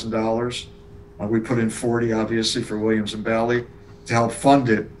 $20,000. We put in 40, obviously, for Williams and Bally to help fund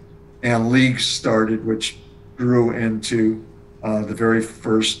it, and leagues started, which grew into the very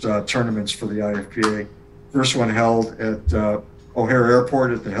first tournaments for the IFPA. First one held at O'Hare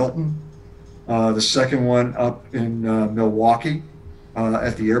Airport at the Hilton. The second one up in Milwaukee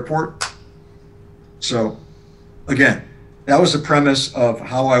at the airport. So again, that was the premise of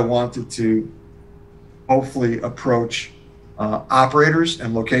how I wanted to hopefully approach operators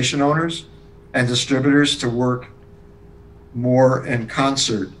and location owners and distributors to work more in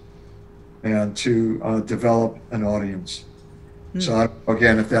concert and to develop an audience. So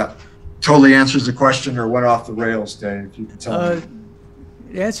again, if that totally answers the question or went off the rails, Dave, you can tell me.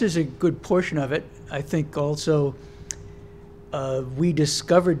 It answers a good portion of it. I think also we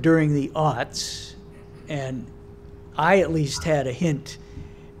discovered during the aughts, and I at least had a hint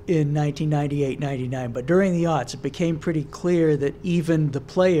in 1998, 99, but during the aughts, it became pretty clear that even the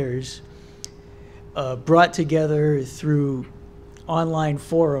players brought together through online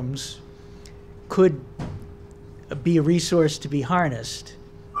forums could be a resource to be harnessed,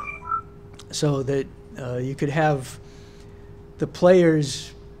 so that you could have the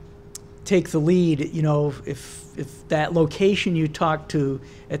players take the lead. You know, if that location you talked to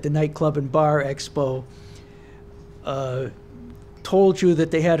at the nightclub and bar expo told you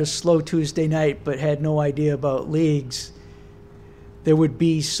that they had a slow Tuesday night but had no idea about leagues, there would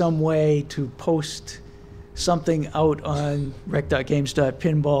be some way to post something out on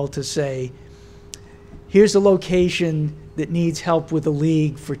rec.games.pinball to say, here's a location that needs help with a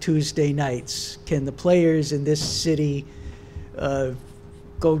league for Tuesday nights. Can the players in this city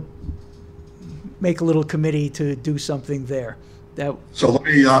go make a little committee to do something there? So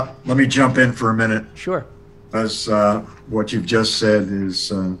let me jump in for a minute. Sure. As what you've just said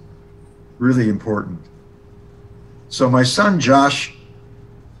is really important. So my son Josh,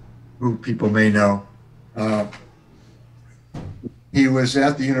 who people may know, he was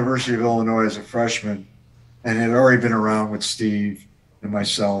at the University of Illinois as a freshman and had already been around with Steve and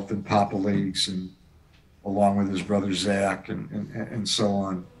myself and Papa Leagues, and along with his brother Zach and so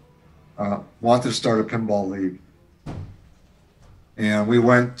on. Wanted to start a pinball league. And we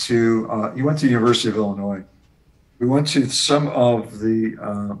went to, he went to the University of Illinois. We went to some of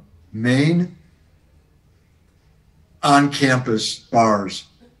the main on-campus bars.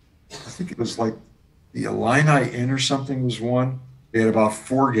 I think it was like the Illini Inn or something was one. They had about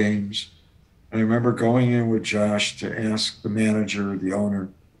 4 games. And I remember going in with Josh to ask the manager, the owner,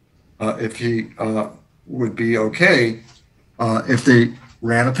 if he would be okay if they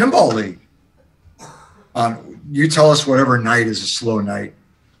ran a pinball league. You tell us whatever night is a slow night.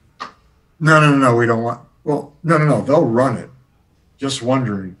 No, we don't want. Well, no, they'll run it. Just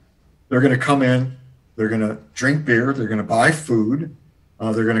wondering. They're going to come in, they're going to drink beer, they're going to buy food,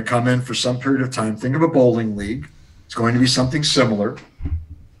 they're going to come in for some period of time. Think of a bowling league. It's going to be something similar.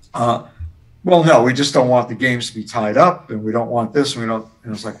 Well, no, we just don't want the games to be tied up, and we don't want this, and we don't.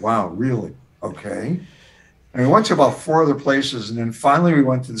 And it's like, wow, really? Okay. And we went to about 4 other places, and then finally we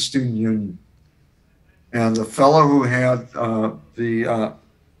went to the student union. And the fellow who had the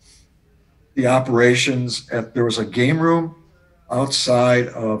operations there was a game room outside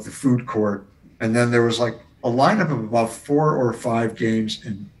of the food court, and then there was like a lineup of about 4 or 5 games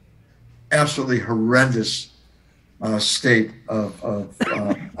in absolutely horrendous state of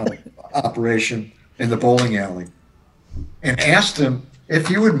operation in the bowling alley, and asked him if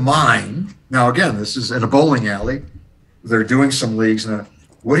he would mind. Now, again, this is in a bowling alley, they're doing some leagues, and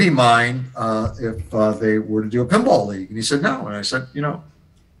would he mind if they were to do a pinball league? And he said no. And I said,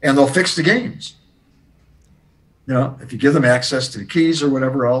 and they'll fix the games. If you give them access to the keys or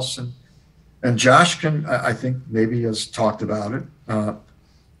whatever else. And Josh can, I think, maybe has talked about it.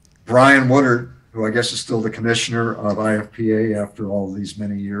 Brian Woodard, who I guess is still the commissioner of IFPA after all these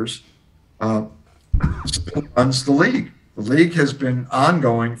many years, still runs the league. The league has been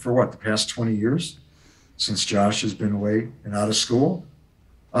ongoing for the past 20 years, since Josh has been away and out of school.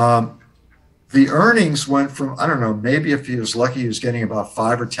 The earnings went from, I don't know, maybe if he was lucky, he was getting about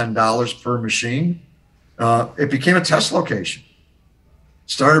 $5 or $10 per machine. It became a test location.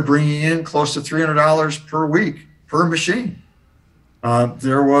 Started bringing in close to $300 per week per machine.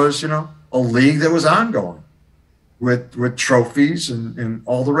 There was, a league that was ongoing with trophies and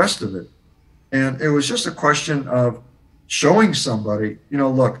all the rest of it. And it was just a question of showing somebody,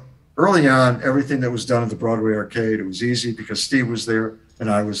 look, early on, everything that was done at the Broadway Arcade, it was easy because Steve was there and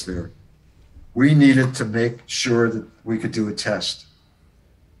I was there. We needed to make sure that we could do a test.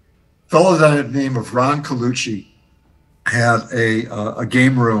 A fellow by the name of Ron Colucci had a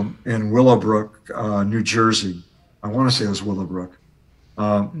game room in Willowbrook, New Jersey. I want to say it was Willowbrook.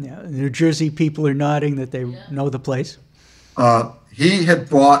 Yeah, New Jersey people are nodding that they know the place. He had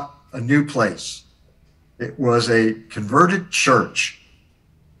bought a new place. It was a converted church.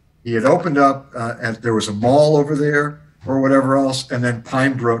 He had opened up, and there was a mall over there or whatever else, and then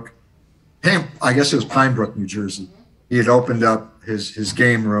I guess it was Pinebrook, New Jersey. He had opened up his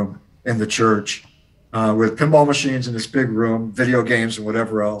game room in the church with pinball machines in this big room, video games and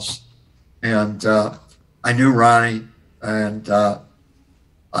whatever else. And I knew Ronnie, and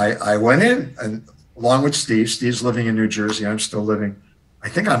I went in, and along with Steve. Steve's living in New Jersey. I'm still living. I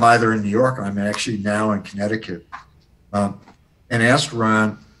think I'm either in New York or I'm actually now in Connecticut. And asked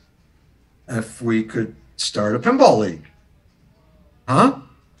Ron if we could start a pinball league. Huh?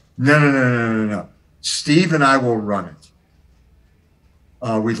 No. Steve and I will run it.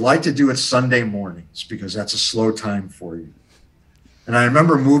 We'd like to do it Sunday mornings because that's a slow time for you. And I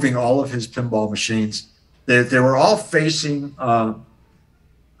remember moving all of his pinball machines. They were all facing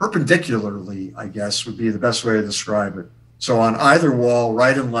perpendicularly, I guess would be the best way to describe it. So on either wall,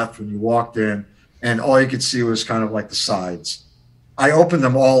 right and left when you walked in, and all you could see was kind of like the sides. I opened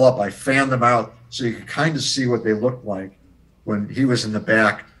them all up. I fanned them out so you could kind of see what they looked like when he was in the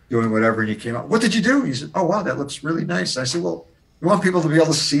back doing whatever, and he came out. What did you do? He said, oh, wow, that looks really nice. I said, well, we want people to be able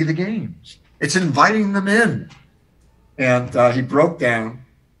to see the games. It's inviting them in. And he broke down.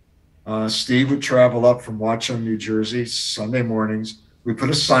 Steve would travel up from Watchung, New Jersey, Sunday mornings. We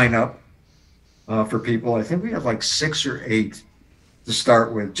put a sign up for people. I think we had like 6 or 8 to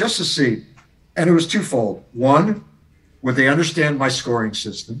start with, just to see. And it was twofold. One, would they understand my scoring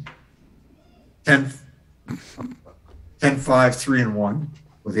system? 10, 5, 3, and 1.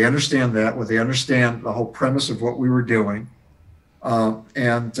 Would they understand that? Would they understand the whole premise of what we were doing?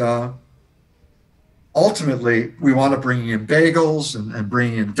 And ultimately, we want to bring in bagels and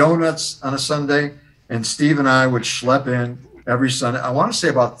bring in donuts on a Sunday. And Steve and I would schlep in every Sunday. I want to say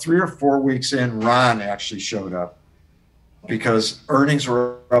about 3 or 4 weeks in, Ron actually showed up because earnings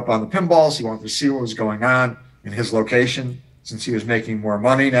were up on the pinballs. He wanted to see what was going on in his location since he was making more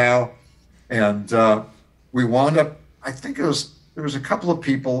money now. And we wound up, I think there was a couple of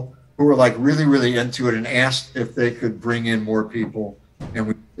people who were like really, really into it and asked if they could bring in more people. And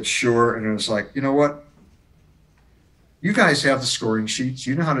we said, sure. And it was like, you know what? You guys have the scoring sheets.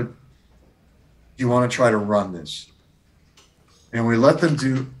 You know how to, you want to try to run this. And we let them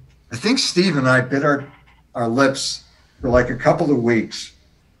do, I think Steve and I bit our lips for like a couple of weeks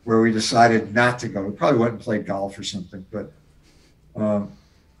where we decided not to go. We probably went and played golf or something, but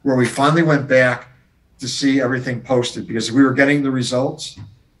where we finally went back to see everything posted because we were getting the results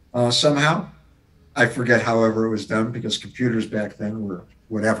somehow. I forget however it was done because computers back then were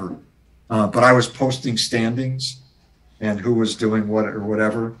whatever. But I was posting standings and who was doing what or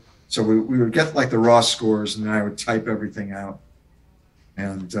whatever. So we would get like the raw scores and then I would type everything out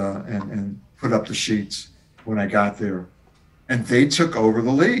and put up the sheets when I got there. And they took over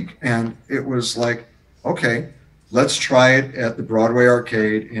the league. And it was like, okay, let's try it at the Broadway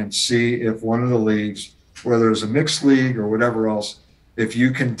Arcade and see if one of the leagues, whether it's a mixed league or whatever else, if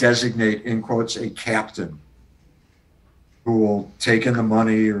you can designate, in quotes, a captain who will take in the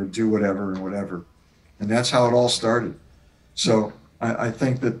money or do whatever and whatever. And that's how it all started. So I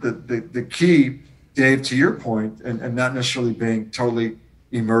think that the key, Dave, to your point, and not necessarily being totally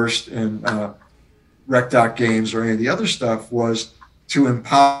immersed in rec doc games or any of the other stuff, was to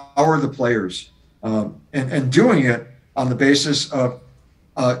empower the players and doing it on the basis of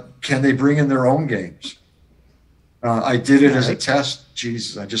can they bring in their own games? I did it as a Right. test.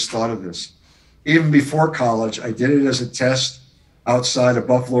 Jesus, I just thought of this. Even before college, I did it as a test outside of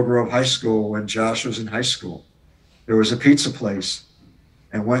Buffalo Grove High School when Josh was in high school. There was a pizza place,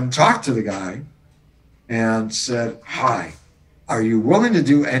 and went and talked to the guy and said, "Hi, are you willing to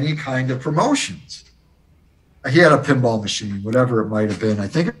do any kind of promotions?" He had a pinball machine, whatever it might have been. I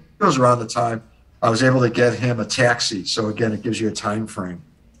think it was around the time I was able to get him a taxi. So again, it gives you a time frame.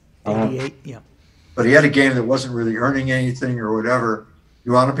 88, yeah. But he had a game that wasn't really earning anything or whatever.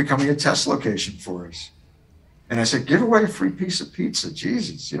 You wound up becoming a test location for us. And I said, give away a free piece of pizza.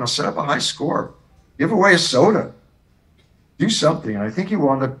 Jesus, set up a high score. Give away a soda. Do something. And I think he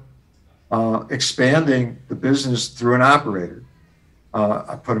wound up expanding the business through an operator.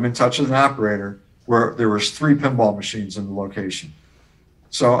 I put him in touch with an operator where there was 3 pinball machines in the location.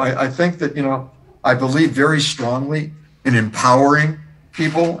 So I think that, I believe very strongly in empowering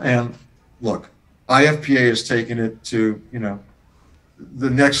people. And look, IFPA has taken it to, the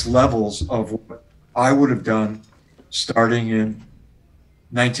next levels of what I would have done starting in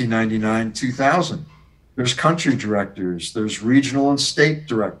 1999, 2000. There's country directors, there's regional and state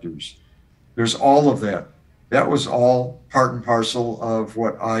directors. There's all of that. That was all part and parcel of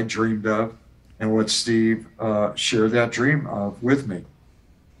what I dreamed of and what Steve shared that dream of with me.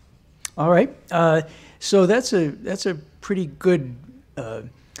 All right. So that's a pretty good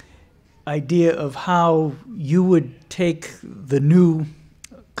idea of how you would take the new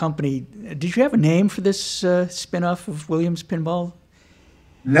company. Did you have a name for this spin-off of Williams Pinball?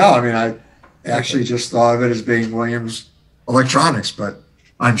 No, I mean, I actually just thought of it as being Williams Electronics, but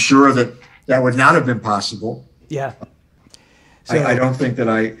I'm sure that would not have been possible. Yeah. So, I don't think that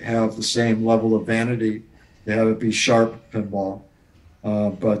I have the same level of vanity to have it be Sharpe Pinball,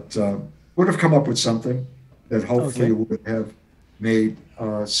 but would have come up with something that hopefully would have made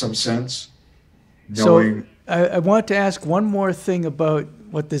some sense. Knowing. So I want to ask one more thing about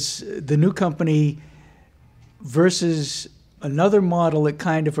what the new company versus another model that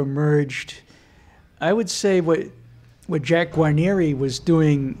kind of emerged. I would say what Jack Guarnieri was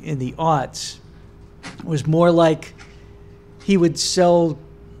doing in the aughts was more like he would sell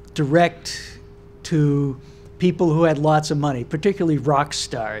direct to people who had lots of money, particularly rock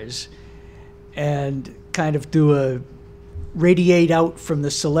stars, and kind of radiate out from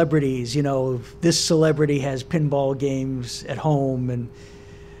the celebrities. This celebrity has pinball games at home,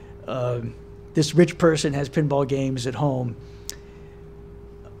 and this rich person has pinball games at home.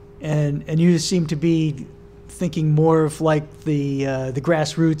 And you seem to be thinking more of like the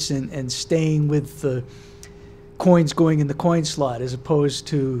grassroots and staying with the coins going in the coin slot as opposed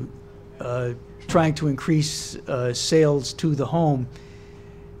to trying to increase sales to the home.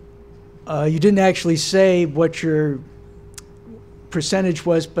 You didn't actually say what your percentage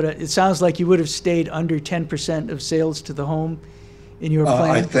was, but it sounds like you would have stayed under 10% of sales to the home in your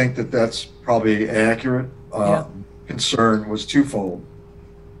plan. I think that's probably accurate. Yeah. Concern was twofold.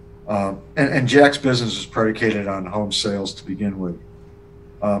 And Jack's business is predicated on home sales to begin with.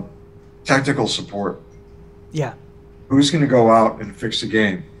 Technical support. Yeah. Who's going to go out and fix a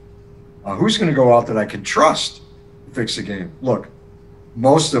game? Who's going to go out that I can trust to fix a game? Look,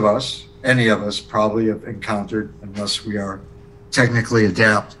 most of us, any of us, probably have encountered, unless we are technically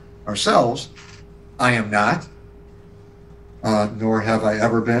adept ourselves. I am not, nor have I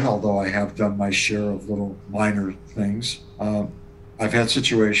ever been, although I have done my share of little minor things. I've had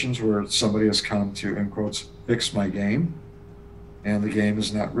situations where somebody has come to, in quotes, fix my game, and the game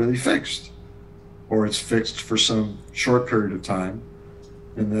is not really fixed, or it's fixed for some short period of time,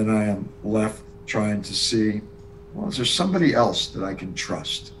 and then I am left trying to see, well, is there somebody else that I can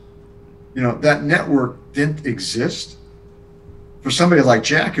trust? That network didn't exist. For somebody like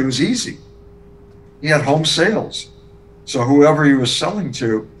Jack, it was easy. He had home sales. So whoever he was selling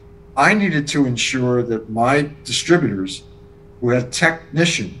to, I needed to ensure that my distributors, who had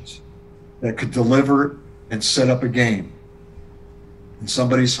technicians that could deliver and set up a game in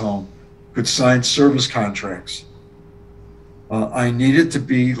somebody's home, could sign service contracts. I needed to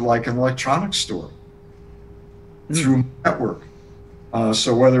be like an electronics store through my network.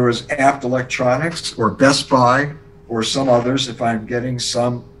 So whether it was Apt Electronics or Best Buy or some others, if I'm getting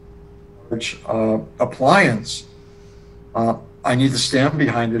some appliance, I need to stand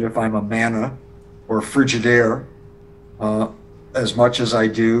behind it if I'm a Mana or Frigidaire, as much as I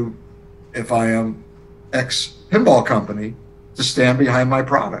do if I am X pinball company, to stand behind my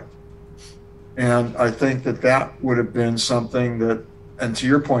product. And I think that would have been something that, and to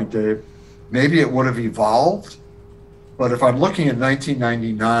your point, Dave, maybe it would have evolved. But if I'm looking at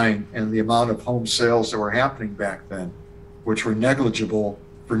 1999 and the amount of home sales that were happening back then, which were negligible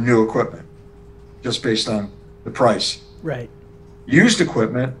for new equipment, just based on the price. Right. Used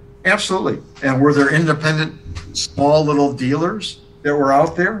equipment, absolutely. And were there independent, small little dealers that were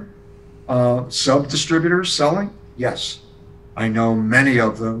out there, sub-distributors selling? Yes. I know many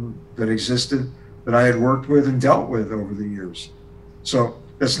of them that existed that I had worked with and dealt with over the years. So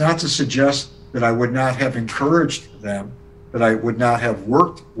that's not to suggest that I would not have encouraged them, that I would not have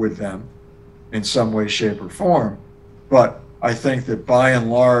worked with them in some way, shape, or form. But I think that by and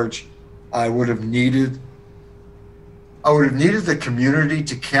large, I would have needed the community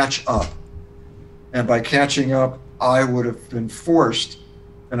to catch up. And by catching up, I would have been forced,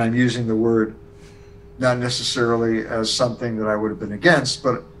 and I'm using the word not necessarily as something that I would have been against,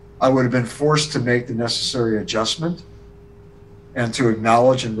 but I would have been forced to make the necessary adjustment and to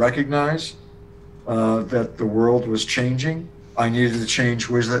acknowledge and recognize that the world was changing. I needed to change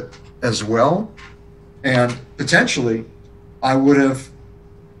with it as well. And potentially, I would have,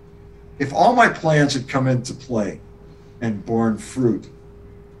 if all my plans had come into play and borne fruit,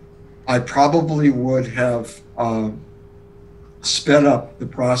 I probably would have sped up the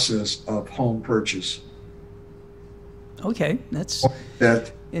process of home purchase. Okay, that's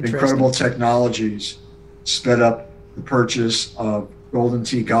that incredible technologies sped up the purchase of Golden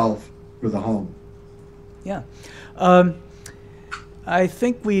Tee Golf for the home. Yeah. I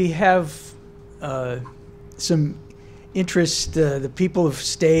think we have some interest. The people have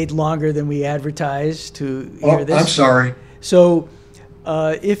stayed longer than we advertised to hear this. I'm sorry. So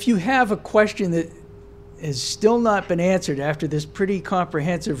if you have a question that has still not been answered after this pretty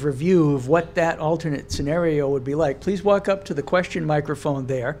comprehensive review of what that alternate scenario would be like, please walk up to the question microphone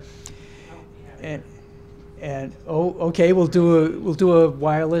there. And okay, we'll do a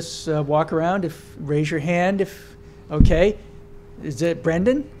wireless walk around. If raise your hand. If okay, is it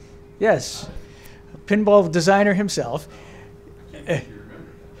Brendan? Yes, pinball designer himself.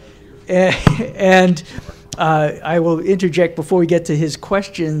 And I will interject before we get to his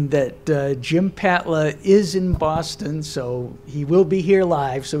question that Jim Patla is in Boston, so he will be here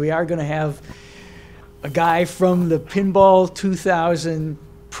live. So we are going to have a guy from the Pinball 2000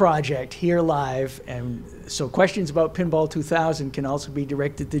 project here live, and so questions about Pinball 2000 can also be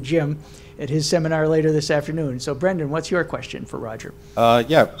directed to Jim at his seminar later this afternoon. So Brendan, what's your question for Roger?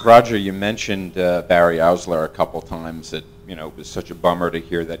 Yeah, Roger, you mentioned Barry Ausler a couple times. That it was such a bummer to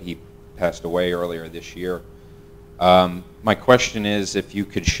hear that he passed away earlier this year. My question is if you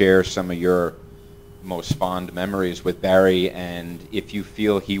could share some of your most fond memories with Barry, and if you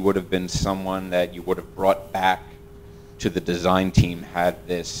feel he would have been someone that you would have brought back to the design team had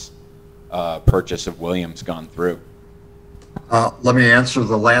this purchase of Williams gone through. Let me answer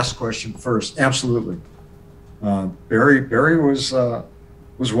the last question first. Absolutely. Barry was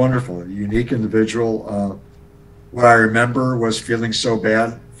wonderful, a unique individual. What I remember was feeling so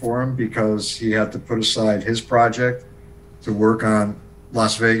bad for him because he had to put aside his project to work on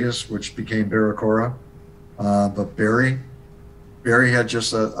Las Vegas, which became Barracora. But Barry had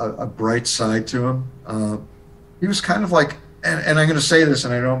just a bright side to him. He was kind of like, and I'm going to say this,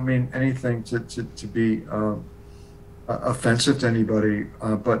 and I don't mean anything to be offensive to anybody,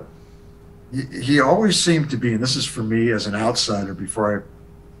 but he always seemed to be, and this is for me as an outsider before I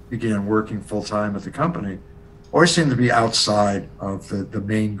began working full-time at the company, always seemed to be outside of the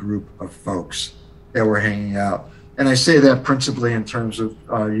main group of folks that were hanging out. And I say that principally in terms of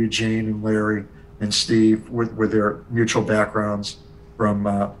Eugene and Larry and Steve with their mutual backgrounds from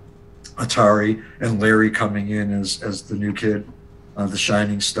Atari, and Larry coming in as the new kid, the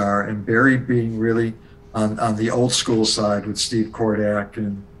shining star, and Barry being really on the old school side with Steve Kordak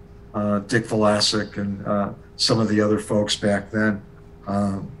and Dick Vlasic and some of the other folks back then.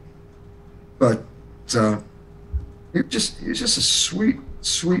 But he was just a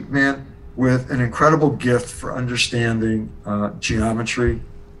sweet man with an incredible gift for understanding geometry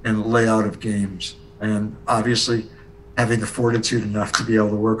and layout of games, and obviously having the fortitude enough to be able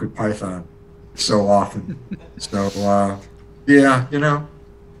to work with Python so often. So yeah,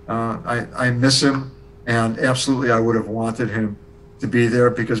 I miss him, and absolutely I would have wanted him to be there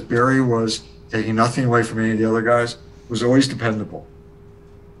because Barry was, taking nothing away from any of the other guys, was always dependable.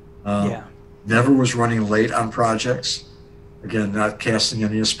 Never was running late on projects. Again, not casting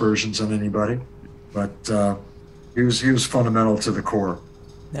any aspersions on anybody, but he was fundamental to the core.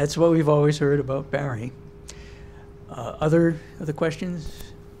 That's what we've always heard about Barry. Other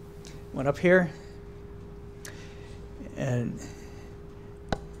questions? One up here. And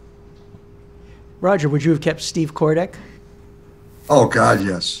Roger, would you have kept Steve Kordak? Oh God,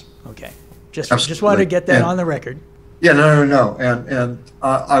 yes. Okay, just wanted to get that on the record. Yeah, no. And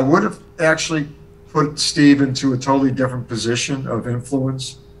I would have actually put Steve into a totally different position of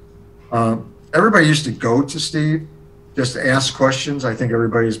influence. everybody used to go to Steve just to ask questions. I think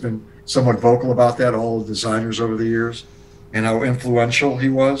everybody's been somewhat vocal about that, all the designers over the years, and how influential he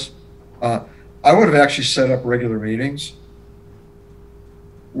was. I would have actually set up regular meetings,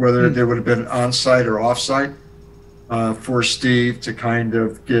 whether they would have been on-site or off-site, for Steve to kind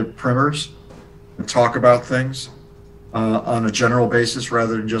of give primers and talk about things on a general basis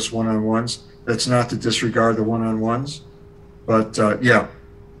rather than just one-on-ones. That's not to disregard the one-on-ones, but yeah.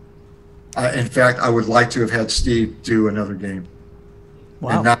 In fact, I would like to have had Steve do another game. Wow.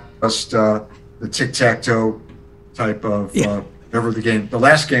 And not just the tic-tac-toe type of whatever the game. The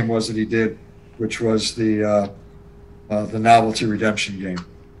last game was that he did, which was the novelty redemption game.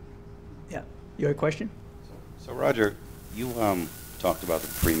 Yeah. You had a question? So Roger, you talked about the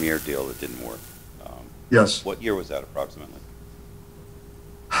Premier deal that didn't work. Yes. What year was that approximately?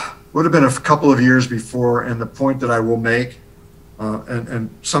 Would have been a couple of years before, and the point that I will make, and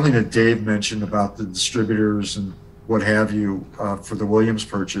something that Dave mentioned about the distributors and what have you for the Williams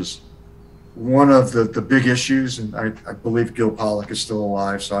purchase. One of the big issues, and I believe Gil Pollock is still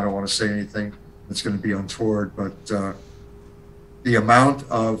alive, so I don't want to say anything that's going to be untoward, but the amount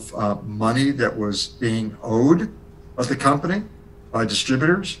of money that was being owed of the company by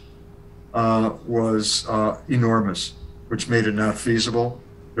distributors was enormous, which made it not feasible.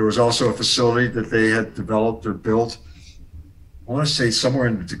 There was also a facility that they had developed or built, I want to say somewhere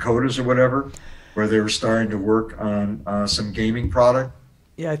in the Dakotas or whatever, where they were starting to work on some gaming product.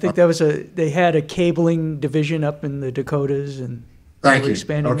 Yeah, I think that was they had a cabling division up in the Dakotas, and Thank they were you.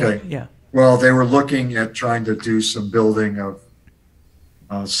 expanding Okay. that. Yeah. Well, they were looking at trying to do some building of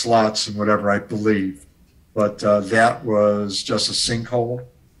slots and whatever, I believe. But that was just a sinkhole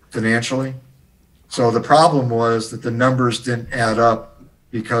financially. So the problem was that the numbers didn't add up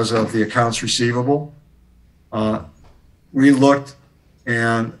because of the accounts receivable. We looked,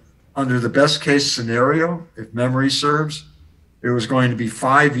 and under the best case scenario, if memory serves, it was going to be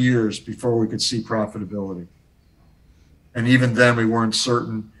 5 years before we could see profitability. And even then, we weren't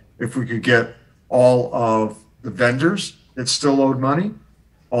certain if we could get all of the vendors that still owed money,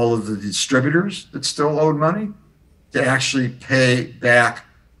 all of the distributors that still owed money, to actually pay back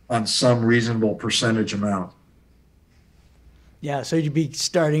on some reasonable percentage amount. Yeah, so you'd be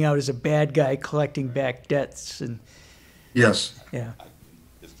starting out as a bad guy collecting back debts, and Yes. yeah.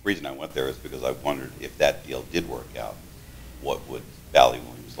 The reason I went there is because I wondered if that deal did work out, what would Bally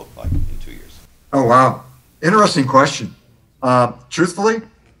Williams look like in 2 years? Oh, wow. Interesting question. Truthfully,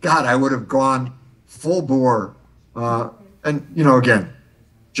 God, I would have gone full bore. And, you know, again,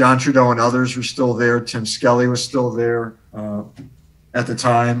 John Trudeau and others were still there. Tim Skelly was still there at the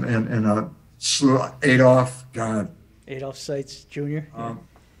time. And Adolf, God. Adolf Seitz Jr.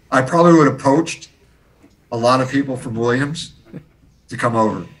 I probably would have poached a lot of people from Williams to come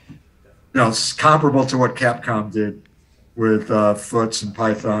over. You know, it's comparable to what Capcom did with Foots and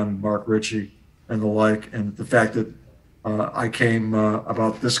Python and Mark Ritchie and the like, and the fact that I came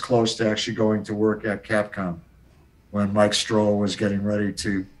about this close to actually going to work at Capcom when Mike Stroll was getting ready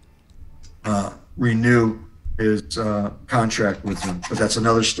to renew his contract with them. But that's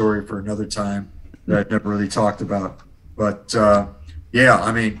another story for another time that I've never really talked about. But yeah,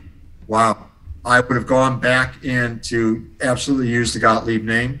 I mean, wow. I would have gone back in to absolutely use the Gottlieb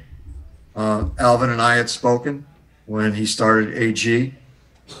name. Alvin and I had spoken when he started AG.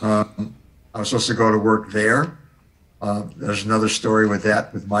 I was supposed to go to work there. There's another story with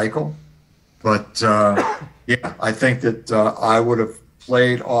that with Michael. But yeah, I think that I would have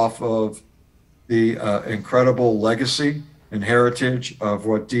played off of the incredible legacy and heritage of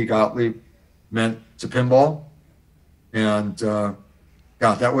what D. Gottlieb meant to pinball. And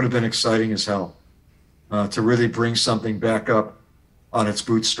God, that would have been exciting as hell to really bring something back up on its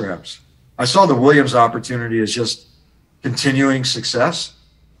bootstraps. I saw the Williams opportunity as just continuing success,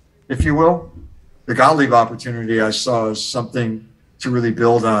 if you will. The Gottlieb opportunity I saw as something to really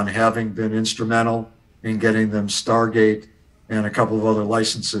build on, having been instrumental in getting them Stargate and a couple of other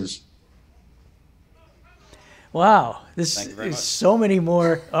licenses. Wow, this Thank you very is much. so many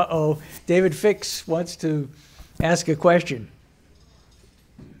more. Uh-oh, David Fix wants to ask a question.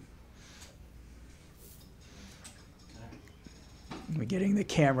 We're getting the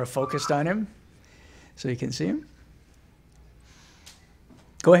camera focused on him so you can see him.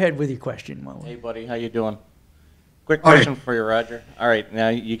 Go ahead with your question. Hey, buddy, how you doing? Quick Hi. question for you, Roger. All right, now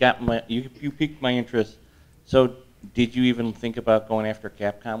you got you piqued my interest. So, did you even think about going after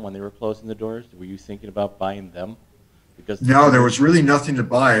Capcom when they were closing the doors? Were you thinking about buying them? Because No, there was really nothing to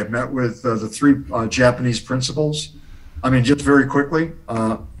buy. I met with the three Japanese principals. I mean, just very quickly,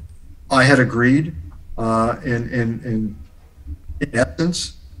 I had agreed in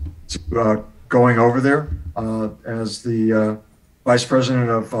essence to going over there as the vice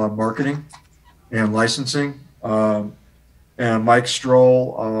president of marketing and licensing. And Mike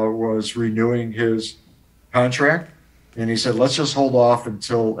Stroll was renewing his contract, and he said, let's just hold off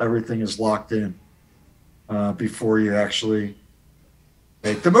until everything is locked in before you actually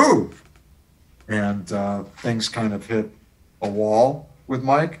make the move. And things kind of hit a wall with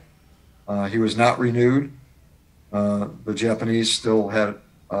Mike. He was not renewed. The Japanese still had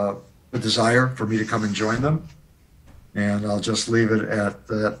the desire for me to come and join them. And I'll just leave it at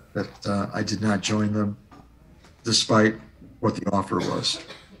that I did not join them despite what the offer was.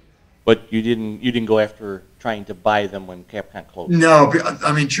 But you didn't go after trying to buy them when Capcom closed? No,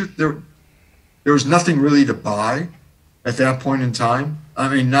 I mean, there was nothing really to buy at that point in time. I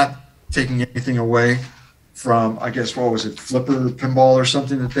mean, not taking anything away from, I guess, what was it, Flipper Pinball or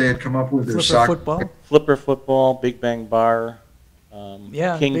something that they had come up with? Flipper football? Flipper football, Big Bang Bar,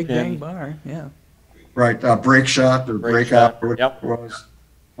 Yeah, Kingpin. Big Bang Bar, yeah. Right, Break Shot or Breakout, or whatever it was.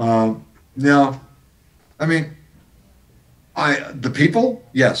 No, I mean, the people,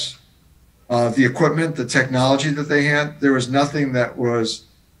 yes. The equipment, the technology that they had, there was nothing that was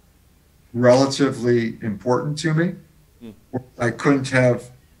relatively important to me. I couldn't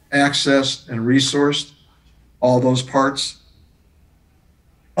have accessed and resourced all those parts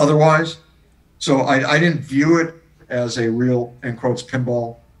otherwise. So I didn't view it as a real, in quotes,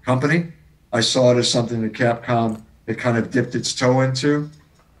 pinball company. I saw it as something that Capcom had kind of dipped its toe into.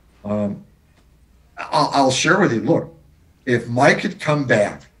 I'll share with you, look, if Mike had come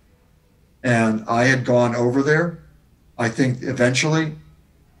back and I had gone over there, I think eventually,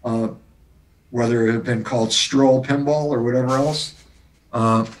 whether it had been called Stroll Pinball or whatever else,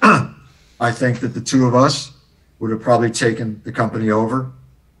 I think that the two of us would have probably taken the company over.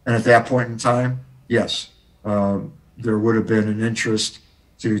 And at that point in time, yes, there would have been an interest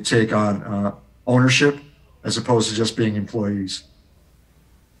to take on ownership as opposed to just being employees.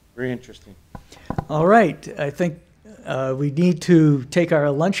 Very interesting. All right, I think we need to take our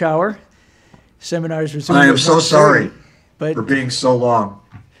lunch hour. Seminars resume. I am at so 1:30, sorry but for being so long.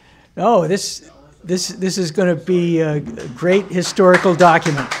 no, this is going to be a great historical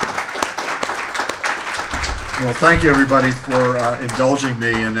document. Well, thank you, everybody, for indulging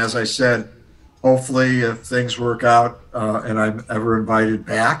me. And as I said, hopefully, if things work out and I'm ever invited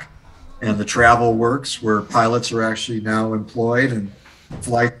back and the travel works where pilots are actually now employed and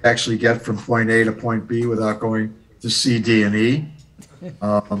flights actually get from point A to point B without going to C, D, and E,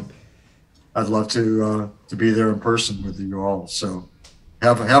 I'd love to be there in person with you all. So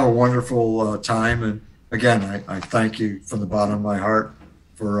have a wonderful time. And again, I thank you from the bottom of my heart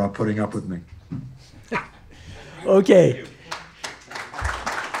for putting up with me. Okay.